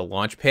set up the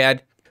launch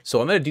pad. So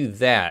I'm going to do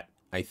that,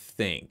 I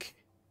think.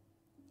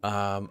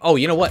 Oh,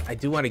 you know what? I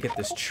do want to get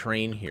this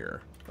train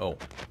here. Oh,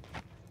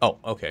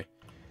 okay.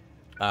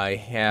 I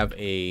have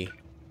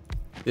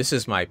this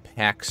is my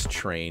PAX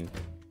train.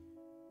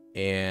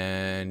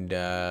 And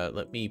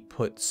let me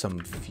put some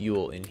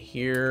fuel in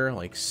here,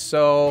 like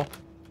so.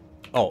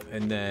 Oh,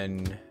 and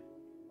then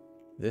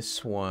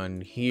this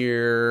one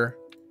here.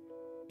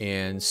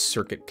 And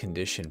circuit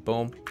condition.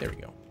 Boom. There we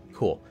go.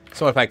 Cool.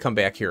 So if I come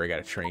back here, I got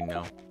a train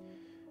now.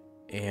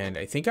 And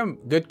I think I'm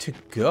good to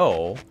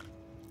go.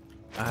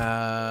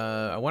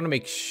 I want to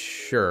make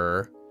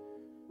sure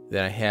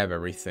that I have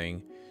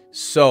everything.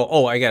 So,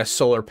 oh, I got a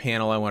solar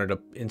panel I wanted to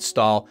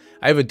install.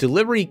 I have a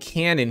delivery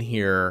cannon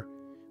here,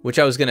 which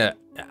I was gonna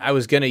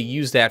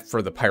use that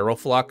for the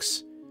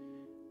pyroflux,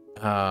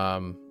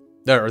 or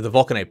the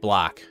vulcanite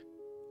block.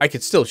 I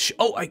could still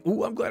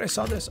ooh, I'm glad I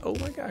saw this. Oh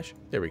my gosh.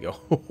 There we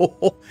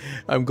go.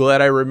 I'm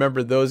glad I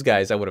remembered those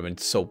guys. I would have been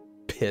so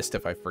pissed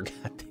if I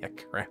forgot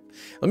that crap.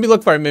 Let me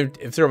look through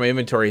my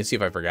inventory and see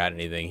if I forgot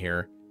anything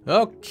here.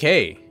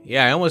 Okay.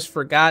 Yeah, I almost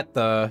forgot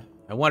I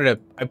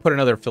put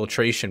another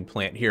filtration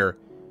plant here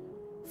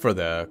for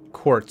the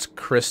quartz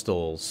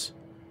crystals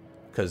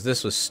because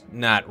this was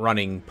not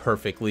running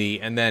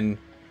perfectly, and then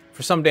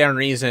for some damn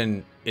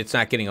reason it's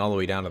not getting all the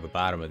way down to the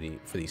bottom of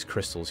for these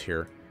crystals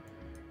here.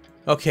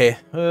 Okay,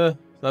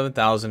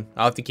 11,000.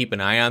 I'll have to keep an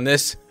eye on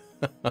this.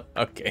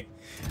 Okay,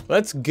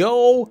 let's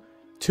go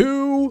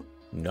to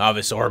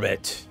Novice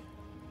Orbit.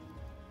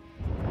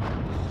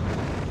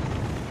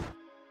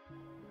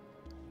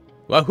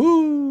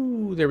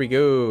 Wahoo! There we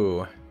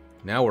go.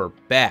 Now we're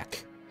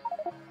back.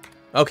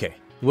 Okay,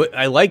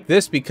 I like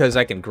this because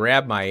I can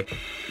grab my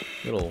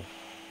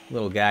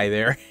little guy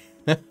there.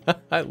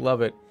 I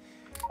love it.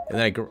 And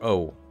then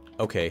oh,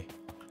 okay.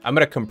 I'm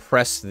gonna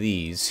compress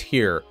these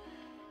here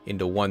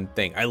into one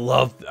thing.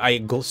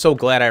 I'm so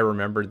glad I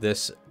remembered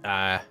this.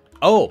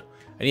 Oh,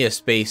 I need a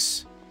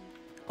space.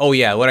 Oh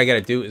yeah, what I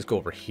gotta do is go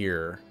over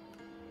here.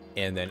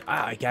 And then,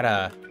 I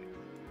gotta,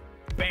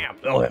 bam.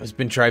 Oh, that has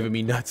been driving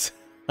me nuts.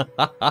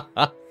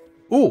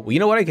 Ooh, you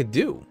know what I could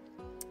do?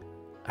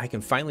 I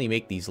can finally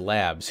make these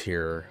labs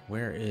here.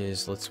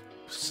 Let's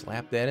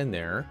slap that in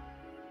there.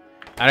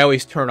 I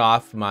always turn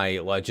off my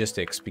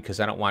logistics because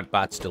I don't want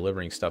bots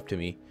delivering stuff to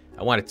me.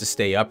 I want it to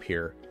stay up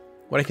here.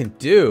 What I can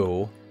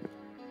do...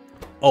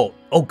 Oh,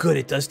 good.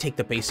 It does take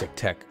the basic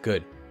tech.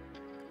 Good.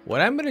 What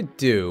I'm going to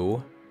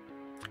do...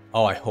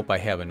 Oh, I hope I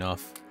have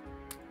enough.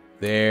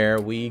 There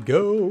we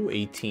go.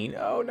 18.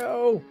 Oh,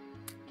 no.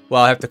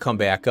 Well, I have to come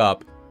back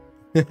up.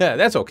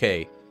 That's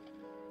okay.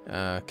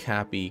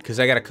 Copy. Because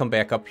I got to come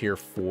back up here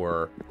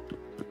for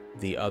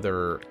the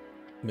other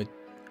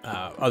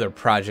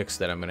projects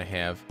that I'm going to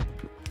have.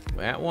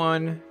 That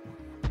one.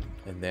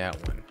 And that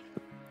one.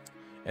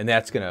 And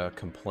that's going to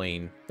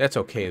complain. That's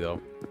okay, though.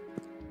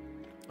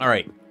 All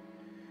right.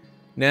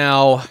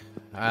 Now,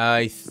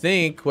 I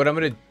think what I'm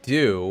going to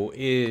do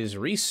is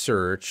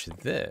research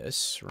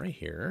this right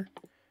here.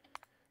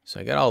 So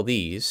I got all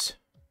these.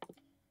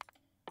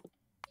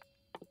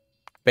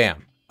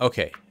 Bam.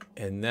 Okay.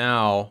 And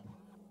now,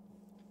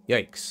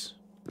 yikes.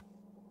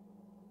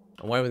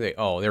 Why were they?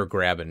 Oh, they're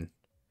grabbing.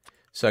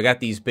 So I got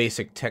these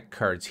basic tech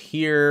cards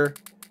here.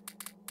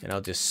 And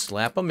I'll just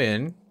slap them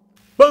in.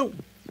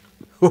 Boom!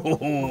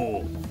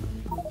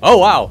 Oh,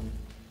 wow.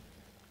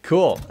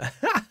 Cool.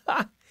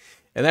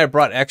 And then I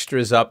brought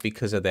extras up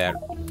because of that.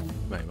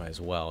 Might as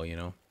well, you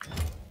know.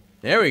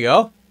 There we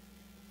go.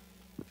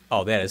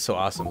 Oh, that is so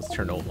awesome. Let's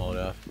turn old mode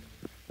off.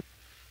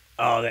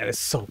 Oh, that is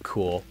so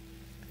cool.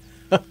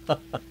 Boom,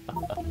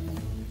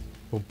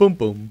 boom,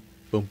 boom.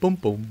 Boom, boom,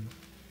 boom.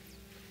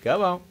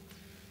 Come on.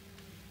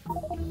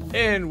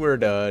 And we're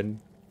done.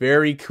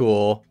 Very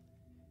cool.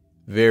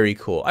 Very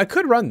cool. I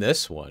could run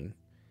this one.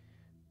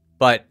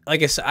 But,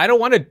 like I said, I don't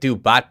want to do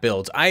bot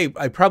builds. I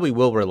probably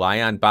will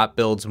rely on bot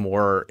builds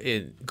more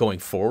going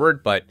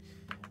forward, but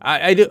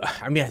I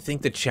mean, I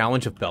think the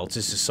challenge of belts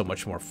is just so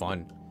much more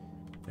fun.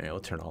 All right,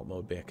 we'll turn alt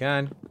mode back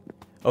on.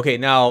 Okay,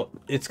 now,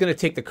 it's going to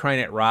take the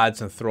Cryonite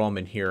rods and throw them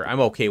in here. I'm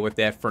okay with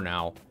that for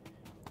now.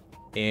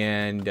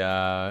 And,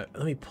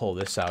 let me pull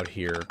this out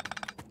here.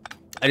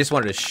 I just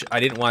wanted to, I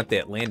didn't want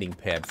that landing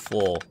pad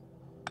full,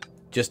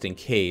 just in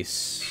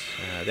case.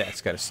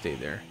 That's got to stay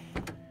there.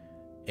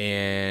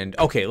 And,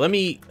 okay, let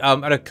me, I'm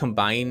going to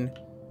combine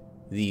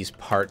these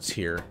parts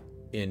here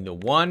into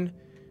one.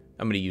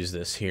 I'm going to use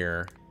this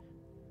here.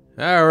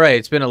 All right,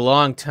 it's been a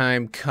long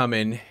time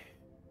coming.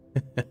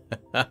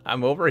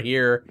 I'm over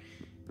here.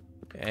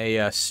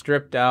 I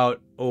stripped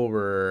out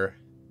over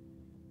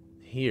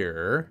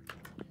here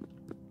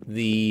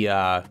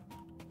the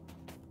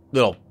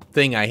little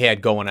thing I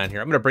had going on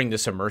here. I'm going to bring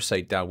this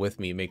immersite down with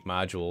me and make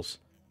modules.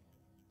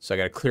 So I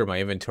got to clear my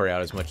inventory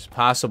out as much as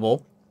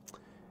possible.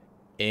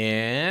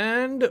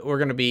 And we're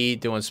going to be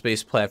doing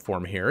space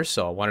platform here.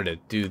 So I wanted to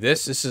do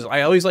this.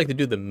 I always like to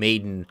do the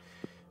maiden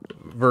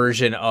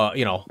version,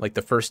 you know, like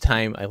the first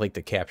time. I like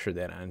to capture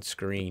that on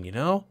screen, you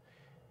know?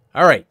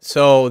 All right,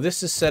 so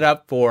this is set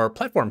up for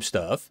platform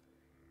stuff.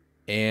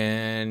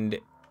 And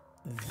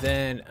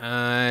then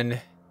on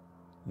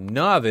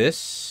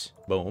Novice,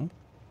 boom,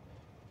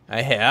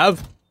 I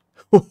have,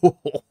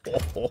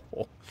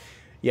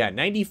 yeah,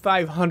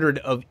 9,500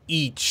 of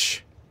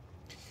each.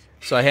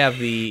 So I have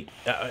the,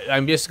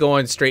 I'm just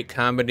going straight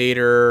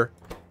combinator.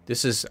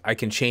 This is, I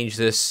can change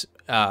this.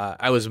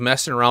 I was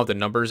messing around with the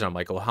numbers, and I'm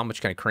like, well, how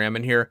much can I cram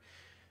in here?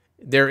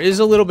 There is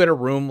a little bit of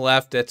room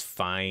left. That's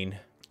fine.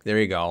 There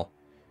you go.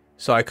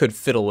 So I could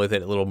fiddle with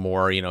it a little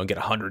more, you know, get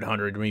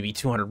 100, maybe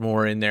 200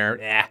 more in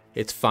there.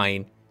 It's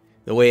fine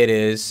the way it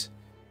is.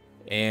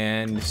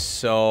 And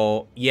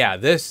so, yeah,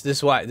 this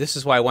is why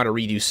I want to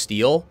redo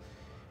steel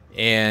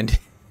and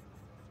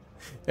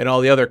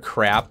all the other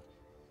crap.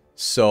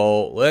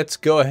 So let's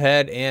go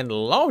ahead and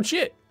launch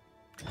it.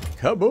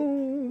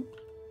 Kaboom!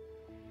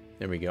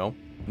 There we go.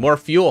 More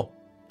fuel.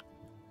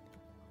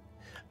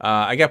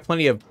 I got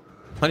plenty of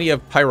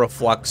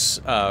pyroflux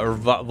or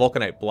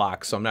vulcanite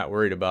blocks, so I'm not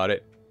worried about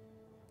it.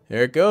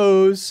 There it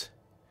goes.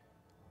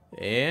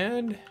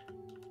 And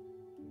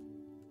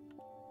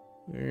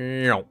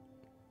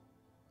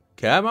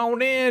come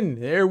on in.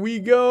 There we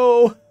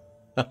go.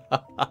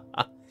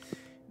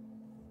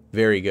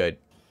 Very good.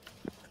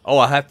 Oh,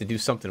 I'll have to do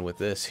something with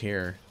this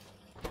here.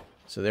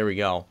 So there we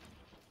go.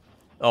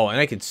 Oh, and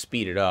I could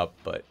speed it up,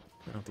 but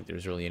I don't think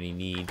there's really any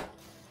need.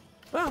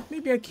 Well,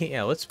 maybe I can't.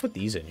 Yeah, let's put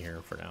these in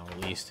here for now, at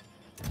least.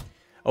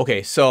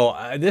 Okay,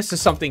 so this is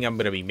something I'm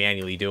going to be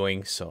manually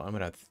doing, so I'm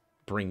going to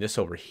bring this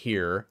over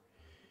here.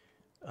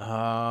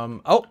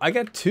 Oh, I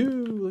got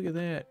 2. Look at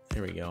that.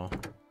 There we go.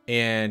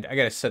 And I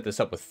got to set this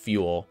up with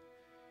fuel.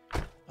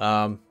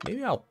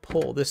 Maybe I'll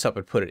pull this up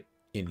and put it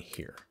in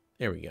here.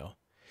 There we go.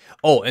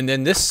 Oh, and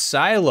then this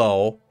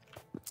silo,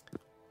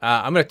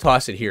 I'm going to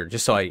toss it here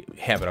just so I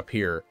have it up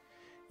here.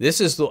 This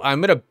is the,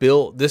 I'm going to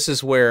build, this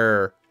is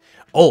where,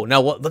 oh,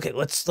 now what,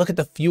 let's look at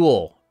the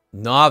fuel.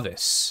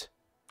 Novice.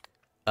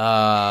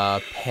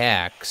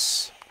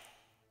 Packs.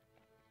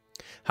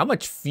 How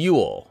much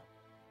fuel?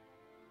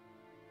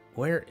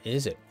 Where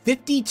is it?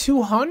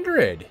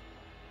 5,200.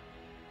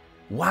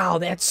 Wow,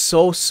 that's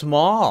so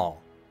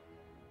small.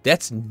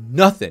 That's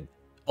nothing.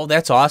 Oh,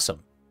 that's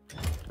awesome.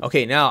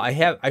 Okay, now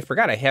I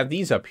forgot I have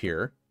these up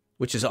here,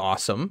 which is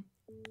awesome.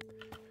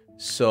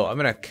 So I'm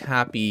gonna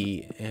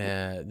copy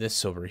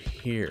this over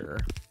here.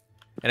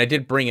 And I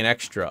did bring an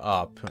extra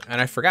up,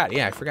 and I forgot.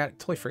 Yeah,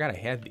 totally forgot I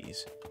had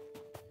these.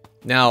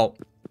 Now,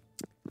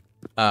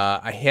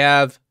 I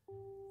have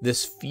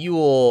this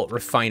fuel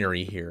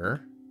refinery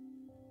here.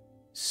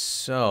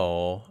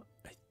 So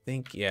I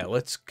think, yeah,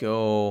 let's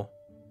go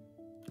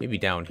maybe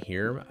down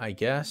here, I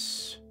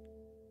guess.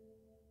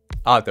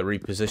 I'll have to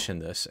reposition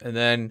this. And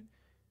then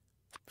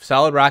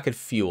solid rocket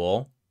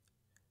fuel,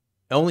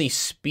 only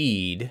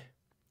speed.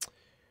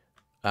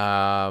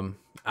 I'm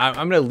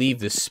going to leave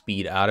the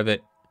speed out of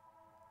it.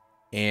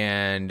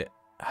 And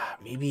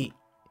maybe,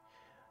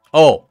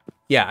 oh,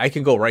 yeah, I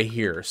can go right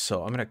here.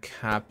 So I'm going to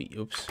copy,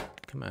 oops,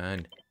 come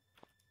on.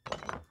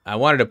 I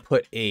wanted to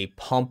put a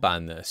pump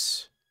on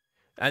this.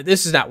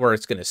 This is not where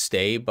it's going to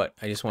stay, but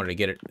I just wanted to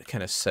get it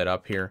kind of set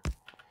up here.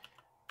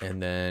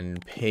 And then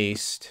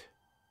paste.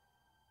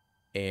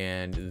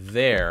 And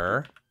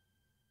there.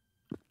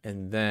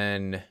 And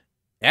then,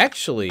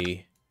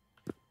 actually,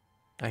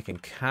 I can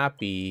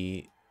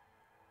copy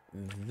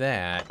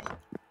that.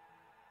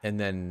 And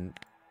then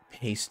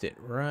paste it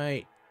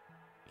right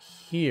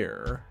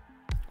here.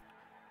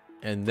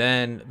 And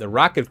then the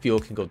rocket fuel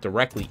can go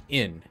directly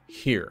in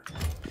here.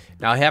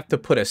 Now I have to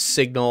put a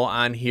signal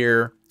on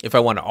here if I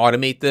want to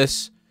automate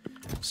this.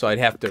 So I'd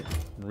have to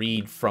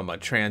read from a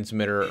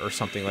transmitter or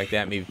something like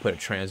that. Maybe put a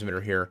transmitter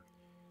here.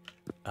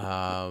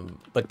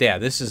 But yeah,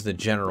 this is the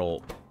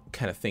general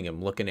kind of thing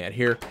I'm looking at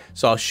here.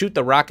 So I'll shoot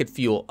the rocket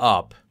fuel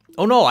up.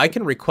 Oh no, I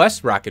can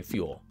request rocket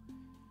fuel.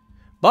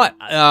 But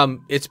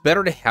it's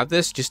better to have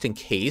this just in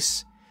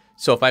case.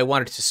 So if I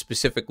wanted to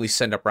specifically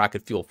send up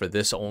rocket fuel for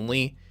this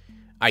only,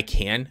 I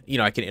can. You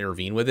know, I can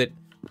intervene with it.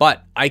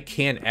 But I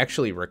can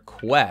actually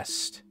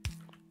request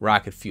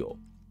rocket fuel.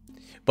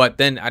 But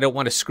then I don't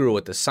want to screw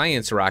with the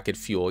science rocket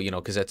fuel, you know,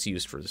 because that's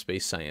used for the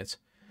space science.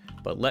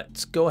 But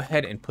let's go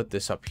ahead and put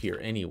this up here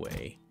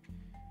anyway.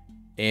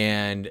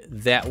 And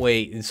that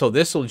way, so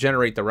this will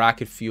generate the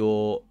rocket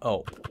fuel.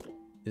 Oh,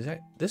 is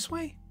that this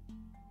way?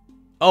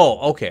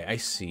 Oh, okay, I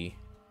see.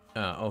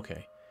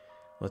 Okay.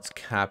 Let's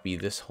copy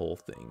this whole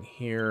thing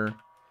here.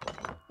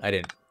 I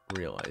didn't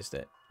realize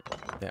that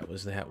that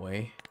was that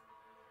way.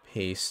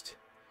 Paste.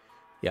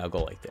 Yeah, I'll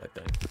go like that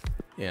then.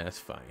 Yeah, that's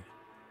fine.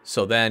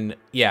 So then,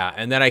 yeah,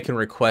 and then I can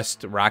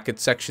request rocket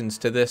sections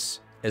to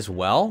this as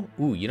well.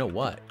 Ooh, you know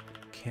what?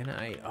 Can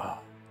I? Oh.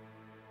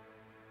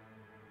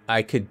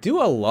 I could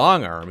do a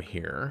long arm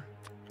here,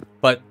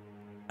 but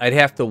I'd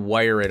have to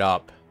wire it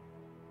up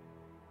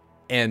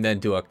and then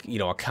do a, you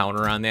know, a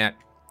counter on that.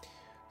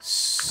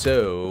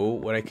 So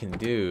what I can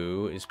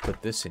do is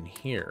put this in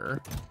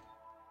here,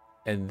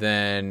 and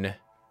then,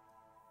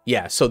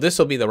 yeah, so this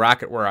will be the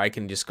rocket where I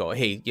can just go,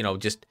 hey, you know,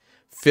 just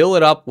fill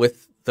it up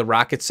with the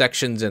rocket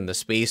sections and the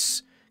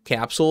space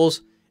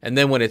capsules, and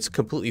then when it's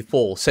completely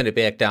full, send it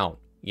back down,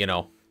 you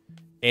know.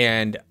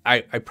 And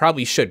I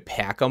probably should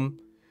pack them,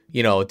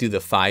 you know, do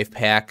the 5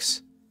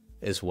 packs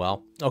as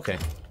well. Okay,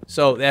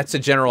 so that's a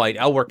general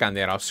idea. I'll work on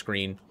that off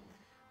screen.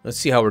 Let's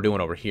see how we're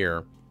doing over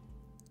here.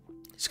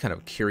 Just kind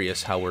of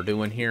curious how we're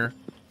doing here.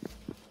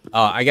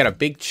 I got a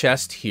big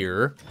chest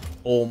here.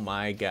 Oh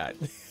my god.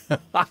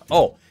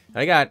 Oh,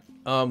 I got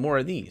more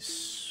of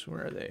these. Oops,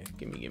 where are they?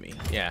 Gimme.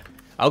 Yeah,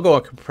 I'll go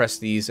and compress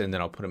these, and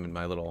then I'll put them in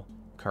my little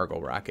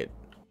cargo rocket.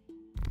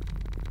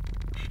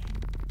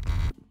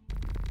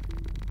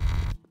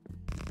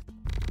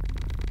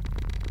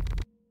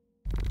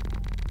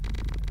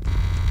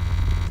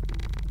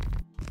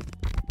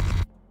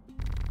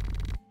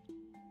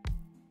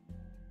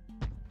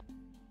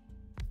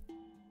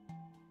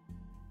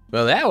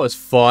 Well, that was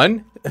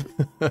fun.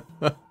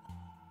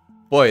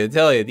 Boy, I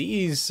tell you,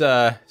 these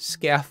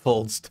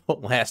scaffolds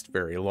don't last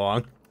very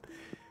long.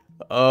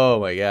 Oh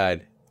my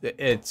god.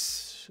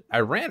 I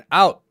ran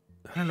out.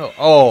 I don't know.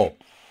 Oh,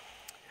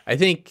 I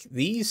think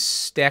these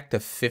stack to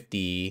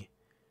 50.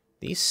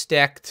 These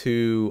stack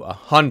to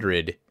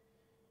 100.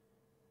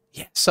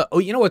 Yeah, so, oh,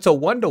 you know, it's a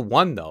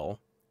 1-to-1 though.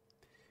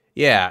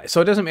 Yeah,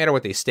 so it doesn't matter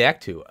what they stack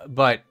to.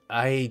 But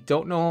I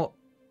don't know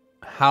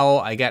how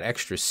I got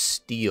extra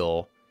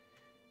steel.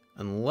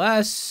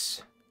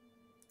 Unless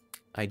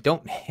I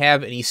don't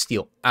have any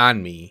steel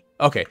on me.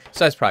 Okay,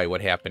 so that's probably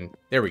what happened.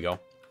 There we go. All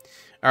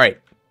right.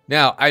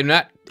 Now, I'm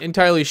not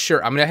entirely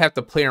sure. I'm going to have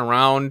to play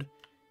around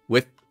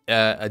with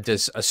a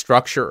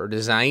structure or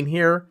design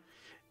here.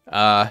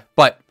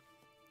 But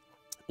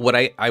what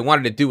I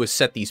wanted to do was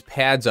set these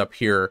pads up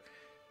here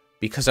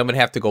because I'm going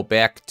to have to go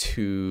back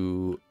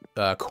to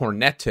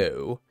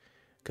Cornetto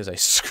because I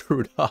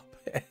screwed up.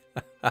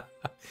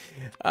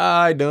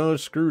 I done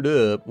screwed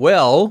up.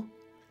 Well,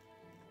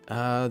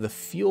 the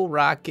fuel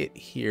rocket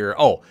here.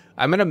 Oh,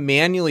 I'm going to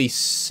manually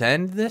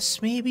send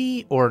this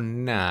maybe or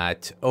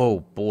not.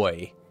 Oh,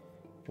 boy.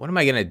 What am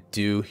I going to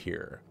do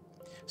here?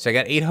 So I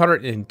got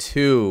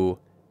 802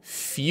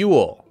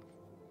 fuel.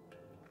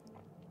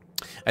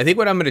 I think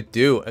what I'm going to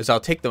do is I'll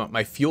take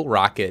my fuel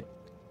rocket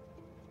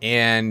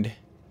and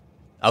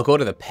I'll go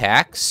to the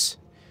packs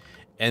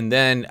and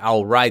then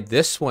I'll ride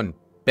this one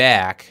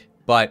back.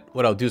 But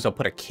what I'll do is I'll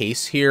put a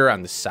case here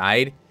on the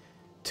side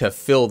to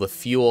fill the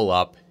fuel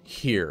up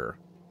here.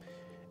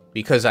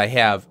 Because I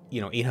have, you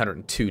know,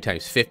 802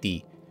 times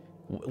 50.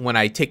 When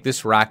I take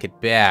this rocket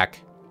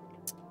back,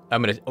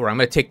 I'm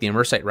gonna take the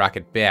immersite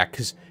rocket back,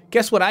 because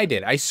guess what I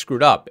did? I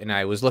screwed up, and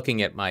I was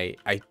looking at my...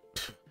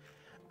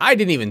 I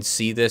didn't even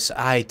see this.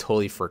 I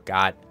totally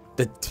forgot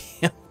the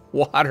damn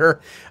water.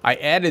 I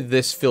added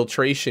this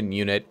filtration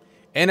unit,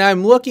 and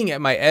I'm looking at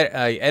my...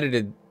 I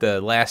edited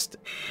the last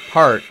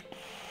part,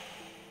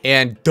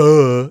 and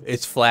duh,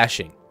 it's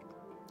flashing.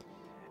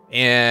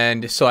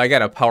 And so I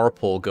got a power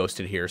pole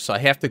ghosted here, so I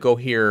have to go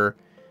here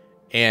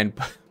and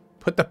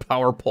put the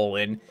power pole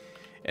in,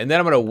 and then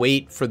I'm gonna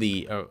wait for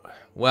the...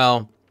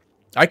 well,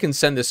 I can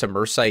send this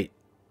immersite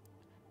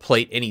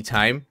plate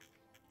anytime,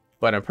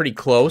 but I'm pretty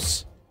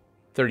close.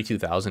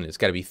 32,000. It's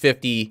got to be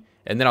 50,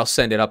 and then I'll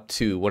send it up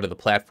to one of the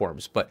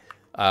platforms. But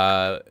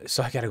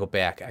so I got to go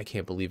back. I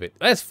can't believe it.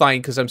 That's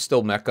fine because I'm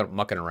still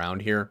mucking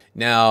around here.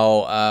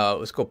 Now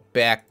let's go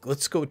back.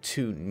 Let's go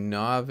to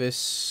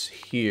novice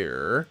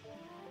here,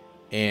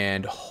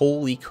 and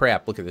holy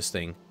crap! Look at this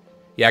thing.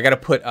 Yeah, I got to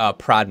put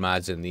prod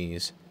mods in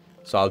these.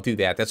 So I'll do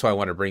that. That's why I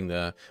want to bring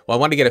the... Well,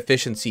 I want to get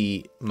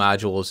efficiency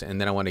modules,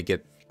 and then I want to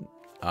get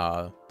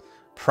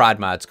prod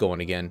mods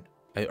going again.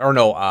 Or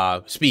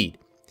no, speed.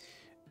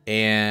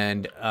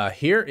 And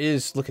here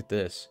is... Look at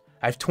this.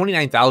 I have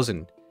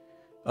 29,000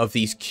 of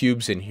these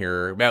cubes in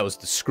here. That was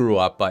the screw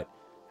up, but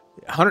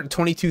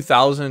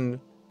 122,000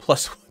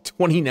 plus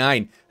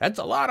 29. That's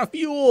a lot of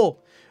fuel.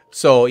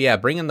 So yeah,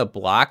 bringing the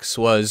blocks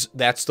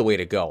that's the way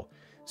to go.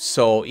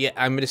 So yeah,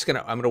 I'm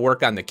gonna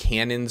work on the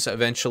cannons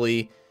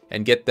eventually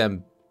and get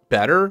them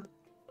better.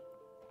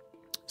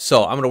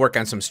 So I'm going to work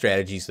on some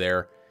strategies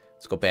there.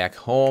 Let's go back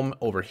home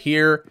over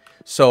here.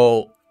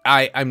 So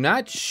I'm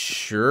not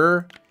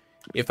sure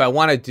if I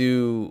want to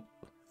do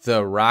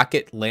the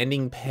rocket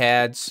landing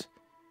pads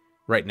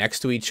right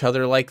next to each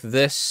other like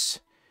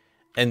this.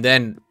 And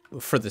then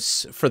for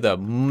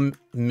the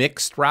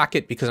mixed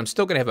rocket, because I'm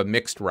still going to have a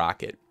mixed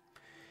rocket.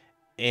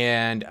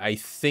 And I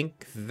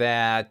think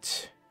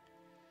that,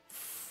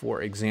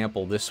 for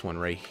example, this one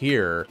right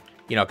here...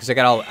 You know, because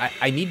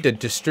I need to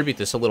distribute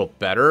this a little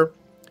better,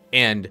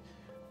 and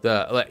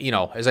you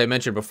know, as I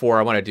mentioned before,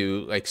 I want to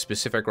do like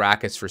specific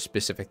rockets for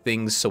specific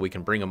things so we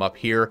can bring them up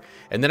here,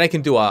 and then I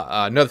can do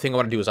another thing I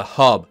want to do is a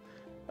hub,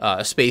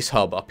 a space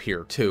hub up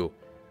here too.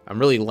 I'm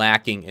really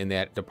lacking in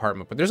that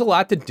department, but there's a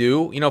lot to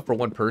do, you know, for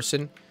one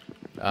person.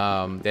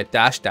 That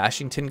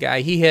Dashington guy,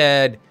 he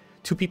had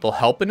 2 people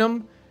helping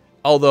him,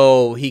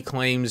 although he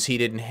claims he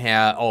didn't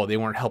have. Oh, they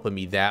weren't helping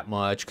me that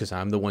much because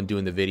I'm the one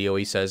doing the video.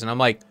 He says, and I'm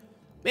like,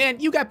 man,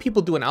 you got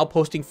people doing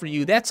outposting for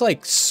you. That's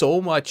like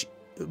so much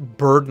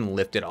burden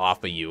lifted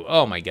off of you.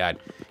 Oh my god.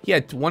 He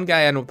had one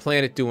guy on a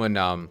planet doing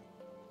the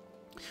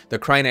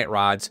Cryonite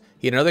rods.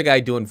 He had another guy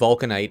doing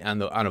Vulcanite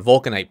on a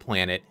Vulcanite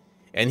planet,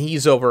 and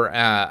he's over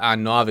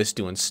on Novice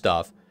doing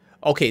stuff.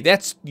 Okay,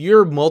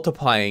 you're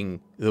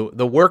multiplying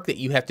the work that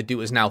you have to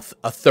do is now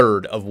a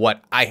third of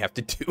what I have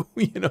to do,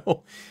 you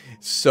know.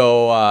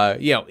 So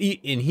you know,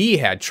 and he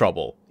had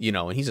trouble, you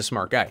know, and he's a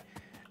smart guy.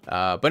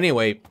 But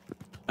anyway,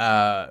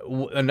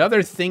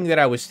 another thing that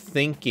I was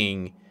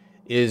thinking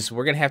is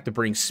we're going to have to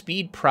bring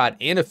speed, prod,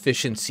 and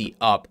efficiency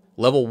up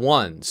level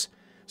 1s.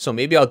 So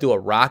maybe I'll do a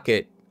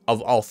rocket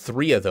of all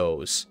 3 of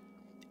those,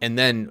 and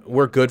then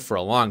we're good for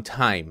a long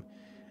time.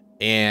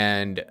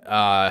 And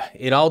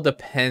it all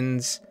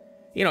depends.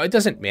 You know, it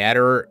doesn't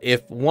matter.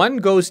 If one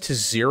goes to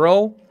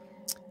 0,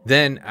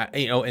 then,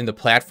 you know, in the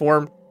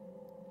platform,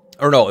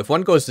 or no, if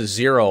one goes to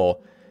 0,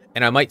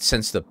 and I might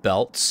sense the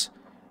belts,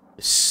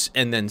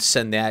 and then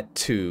send that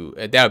to,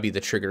 that would be the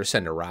trigger to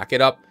send a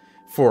rocket up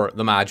for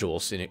the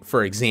modules, in it,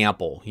 for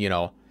example, you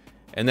know.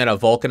 And then a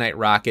Vulcanite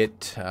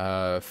rocket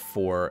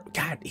for,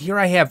 God, here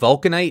I have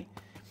Vulcanite,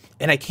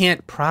 and I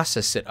can't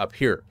process it up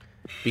here,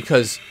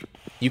 because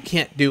you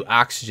can't do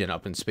oxygen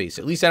up in space.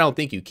 At least I don't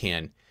think you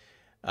can.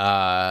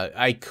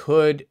 I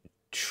could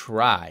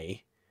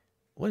try.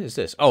 What is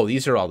this? Oh,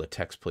 these are all the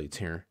text plates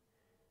here.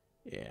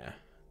 Yeah,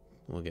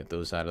 we'll get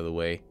those out of the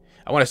way.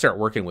 I want to start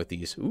working with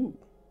these. Ooh,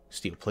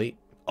 steel plate.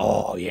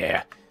 Oh,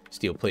 yeah.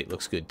 Steel plate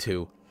looks good,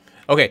 too.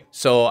 Okay,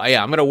 so,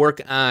 yeah, I'm going to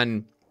work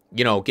on,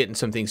 you know, getting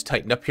some things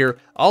tightened up here.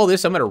 All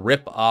this I'm going to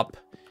rip up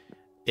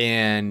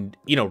and,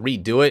 you know,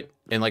 redo it.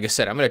 And like I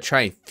said, I'm going to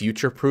try and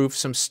future-proof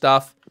some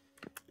stuff.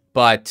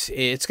 But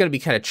it's going to be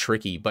kind of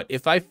tricky. But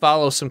if I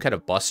follow some kind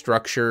of bus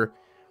structure,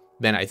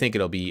 then I think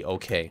it'll be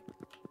okay.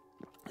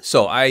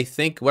 So I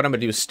think what I'm going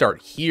to do is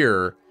start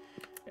here,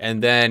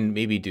 and then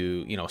maybe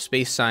do, you know,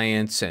 space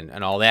science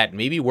and all that.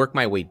 Maybe work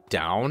my way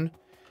down.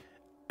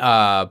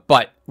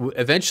 But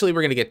eventually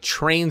we're going to get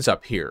trains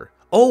up here.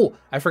 Oh,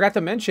 I forgot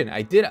to mention,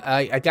 I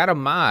got a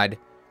mod,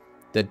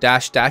 the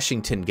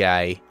Dashington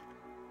guy,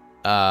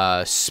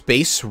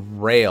 Space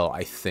Rail,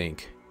 I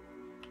think.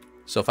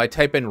 So if I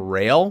type in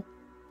rail,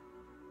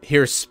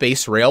 here's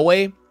Space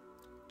Railway.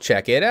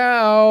 Check it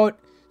out.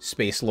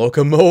 Space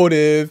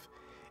Locomotive.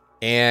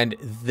 And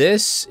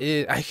this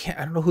is, I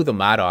don't know who the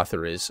mod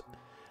author is.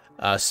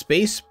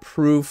 Space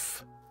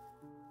Proof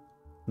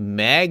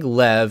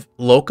Maglev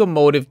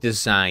locomotive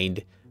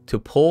designed to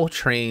pull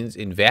trains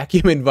in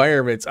vacuum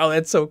environments. Oh,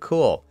 that's so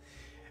cool.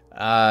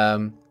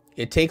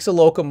 It takes a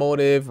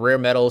locomotive, rare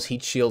metals,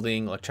 heat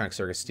shielding, electronic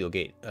circuit,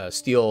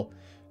 steel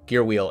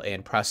gear wheel,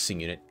 and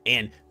processing unit.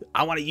 And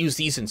I want to use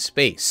these in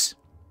space.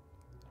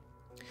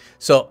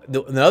 So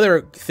the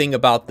other thing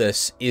about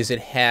this is it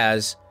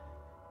has,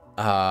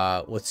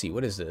 let's see,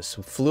 what is this?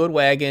 Fluid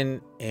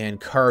wagon and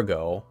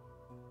cargo.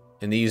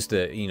 And they use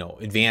the, you know,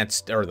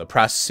 advanced, or the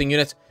processing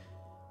units.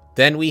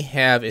 Then we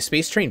have a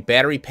space train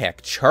battery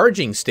pack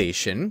charging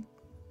station.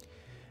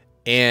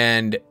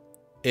 And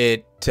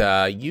it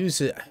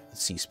uses,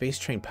 let's see, space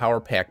train power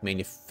pack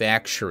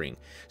manufacturing.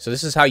 So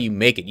this is how you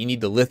make it. You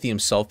need the lithium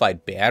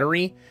sulfide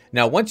battery.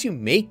 Now, once you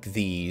make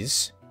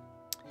these,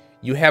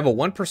 you have a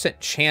 1%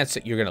 chance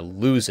that you're going to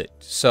lose it.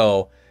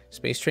 So,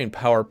 space train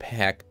power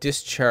pack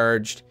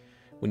discharged.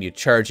 When you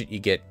charge it, you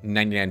get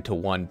 99 to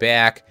 1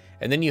 back.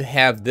 And then you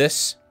have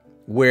this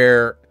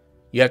where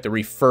you have to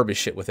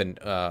refurbish it with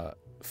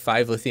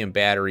 5 lithium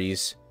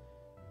batteries.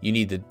 You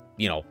need the,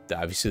 you know,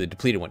 obviously the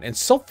depleted one. And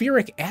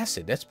sulfuric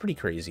acid. That's pretty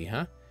crazy,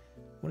 huh?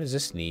 What does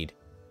this need?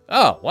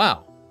 Oh,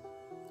 wow.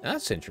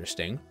 That's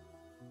interesting.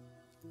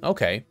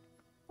 Okay.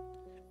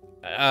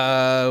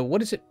 What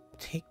does it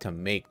take to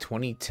make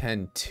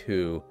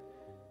 2010-2?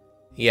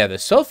 Yeah, the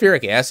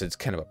sulfuric acid's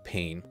kind of a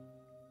pain.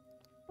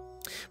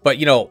 But,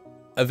 you know,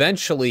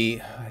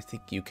 eventually, I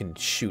think you can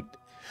shoot.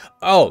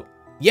 Oh,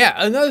 yeah,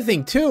 another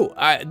thing, too.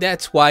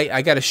 That's why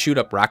I got to shoot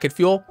up rocket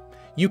fuel.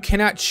 You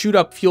cannot shoot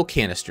up fuel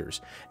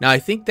canisters. Now, I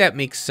think that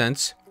makes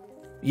sense.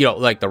 You know,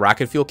 like the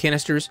rocket fuel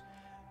canisters.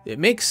 It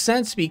makes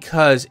sense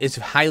because it's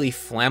highly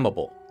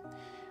flammable.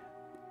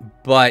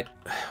 But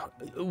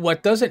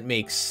what doesn't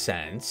make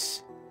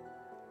sense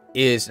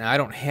is, and I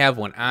don't have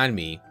one on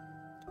me,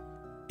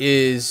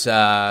 is,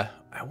 I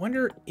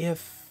wonder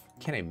if,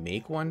 can I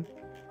make one?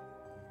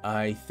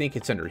 I think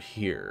it's under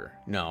here.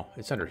 No,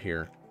 it's under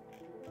here.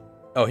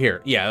 Oh,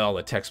 here. Yeah, all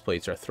the text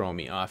plates are throwing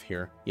me off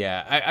here.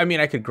 Yeah, I mean,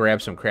 I could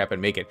grab some crap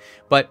and make it.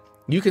 But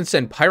you can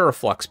send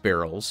pyroflux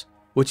barrels,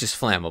 which is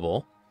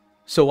flammable.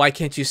 So why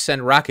can't you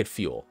send rocket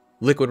fuel?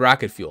 Liquid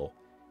rocket fuel.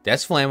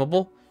 That's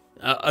flammable.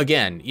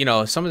 Again, you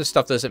know, some of the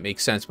stuff doesn't make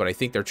sense, but I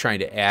think they're trying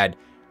to add,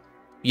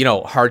 you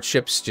know,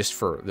 hardships just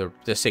for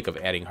the sake of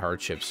adding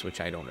hardships, which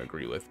I don't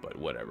agree with, but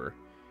whatever.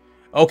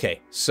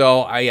 Okay,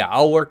 so yeah,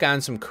 I'll work on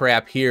some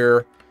crap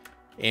here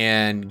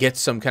and get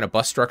some kind of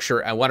bus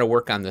structure. I want to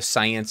work on the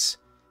science.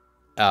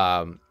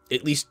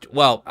 At least,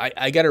 well,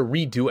 I got to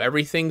redo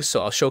everything,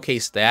 so I'll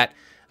showcase that.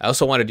 I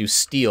also want to do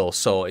steel,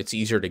 so it's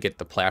easier to get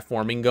the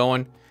platforming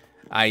going.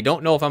 I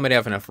don't know if I'm going to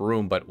have enough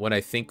room, but what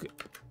I think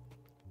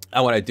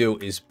I want to do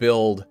is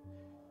build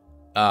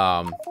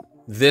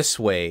this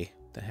way.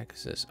 What the heck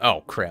is this?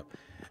 Oh, crap.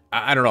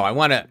 I don't know. I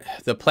want to...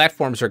 The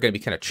platforms are going to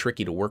be kind of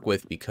tricky to work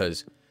with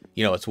because,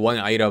 you know, it's one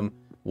item,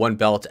 one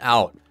belt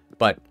out.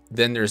 But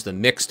then there's the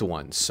mixed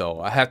ones,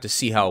 so I have to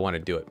see how I want to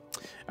do it.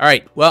 All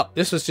right, well,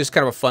 this was just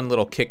kind of a fun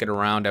little kick it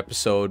around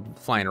episode,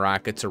 flying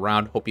rockets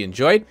around. Hope you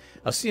enjoyed.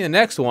 I'll see you in the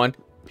next one.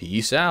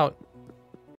 Peace out.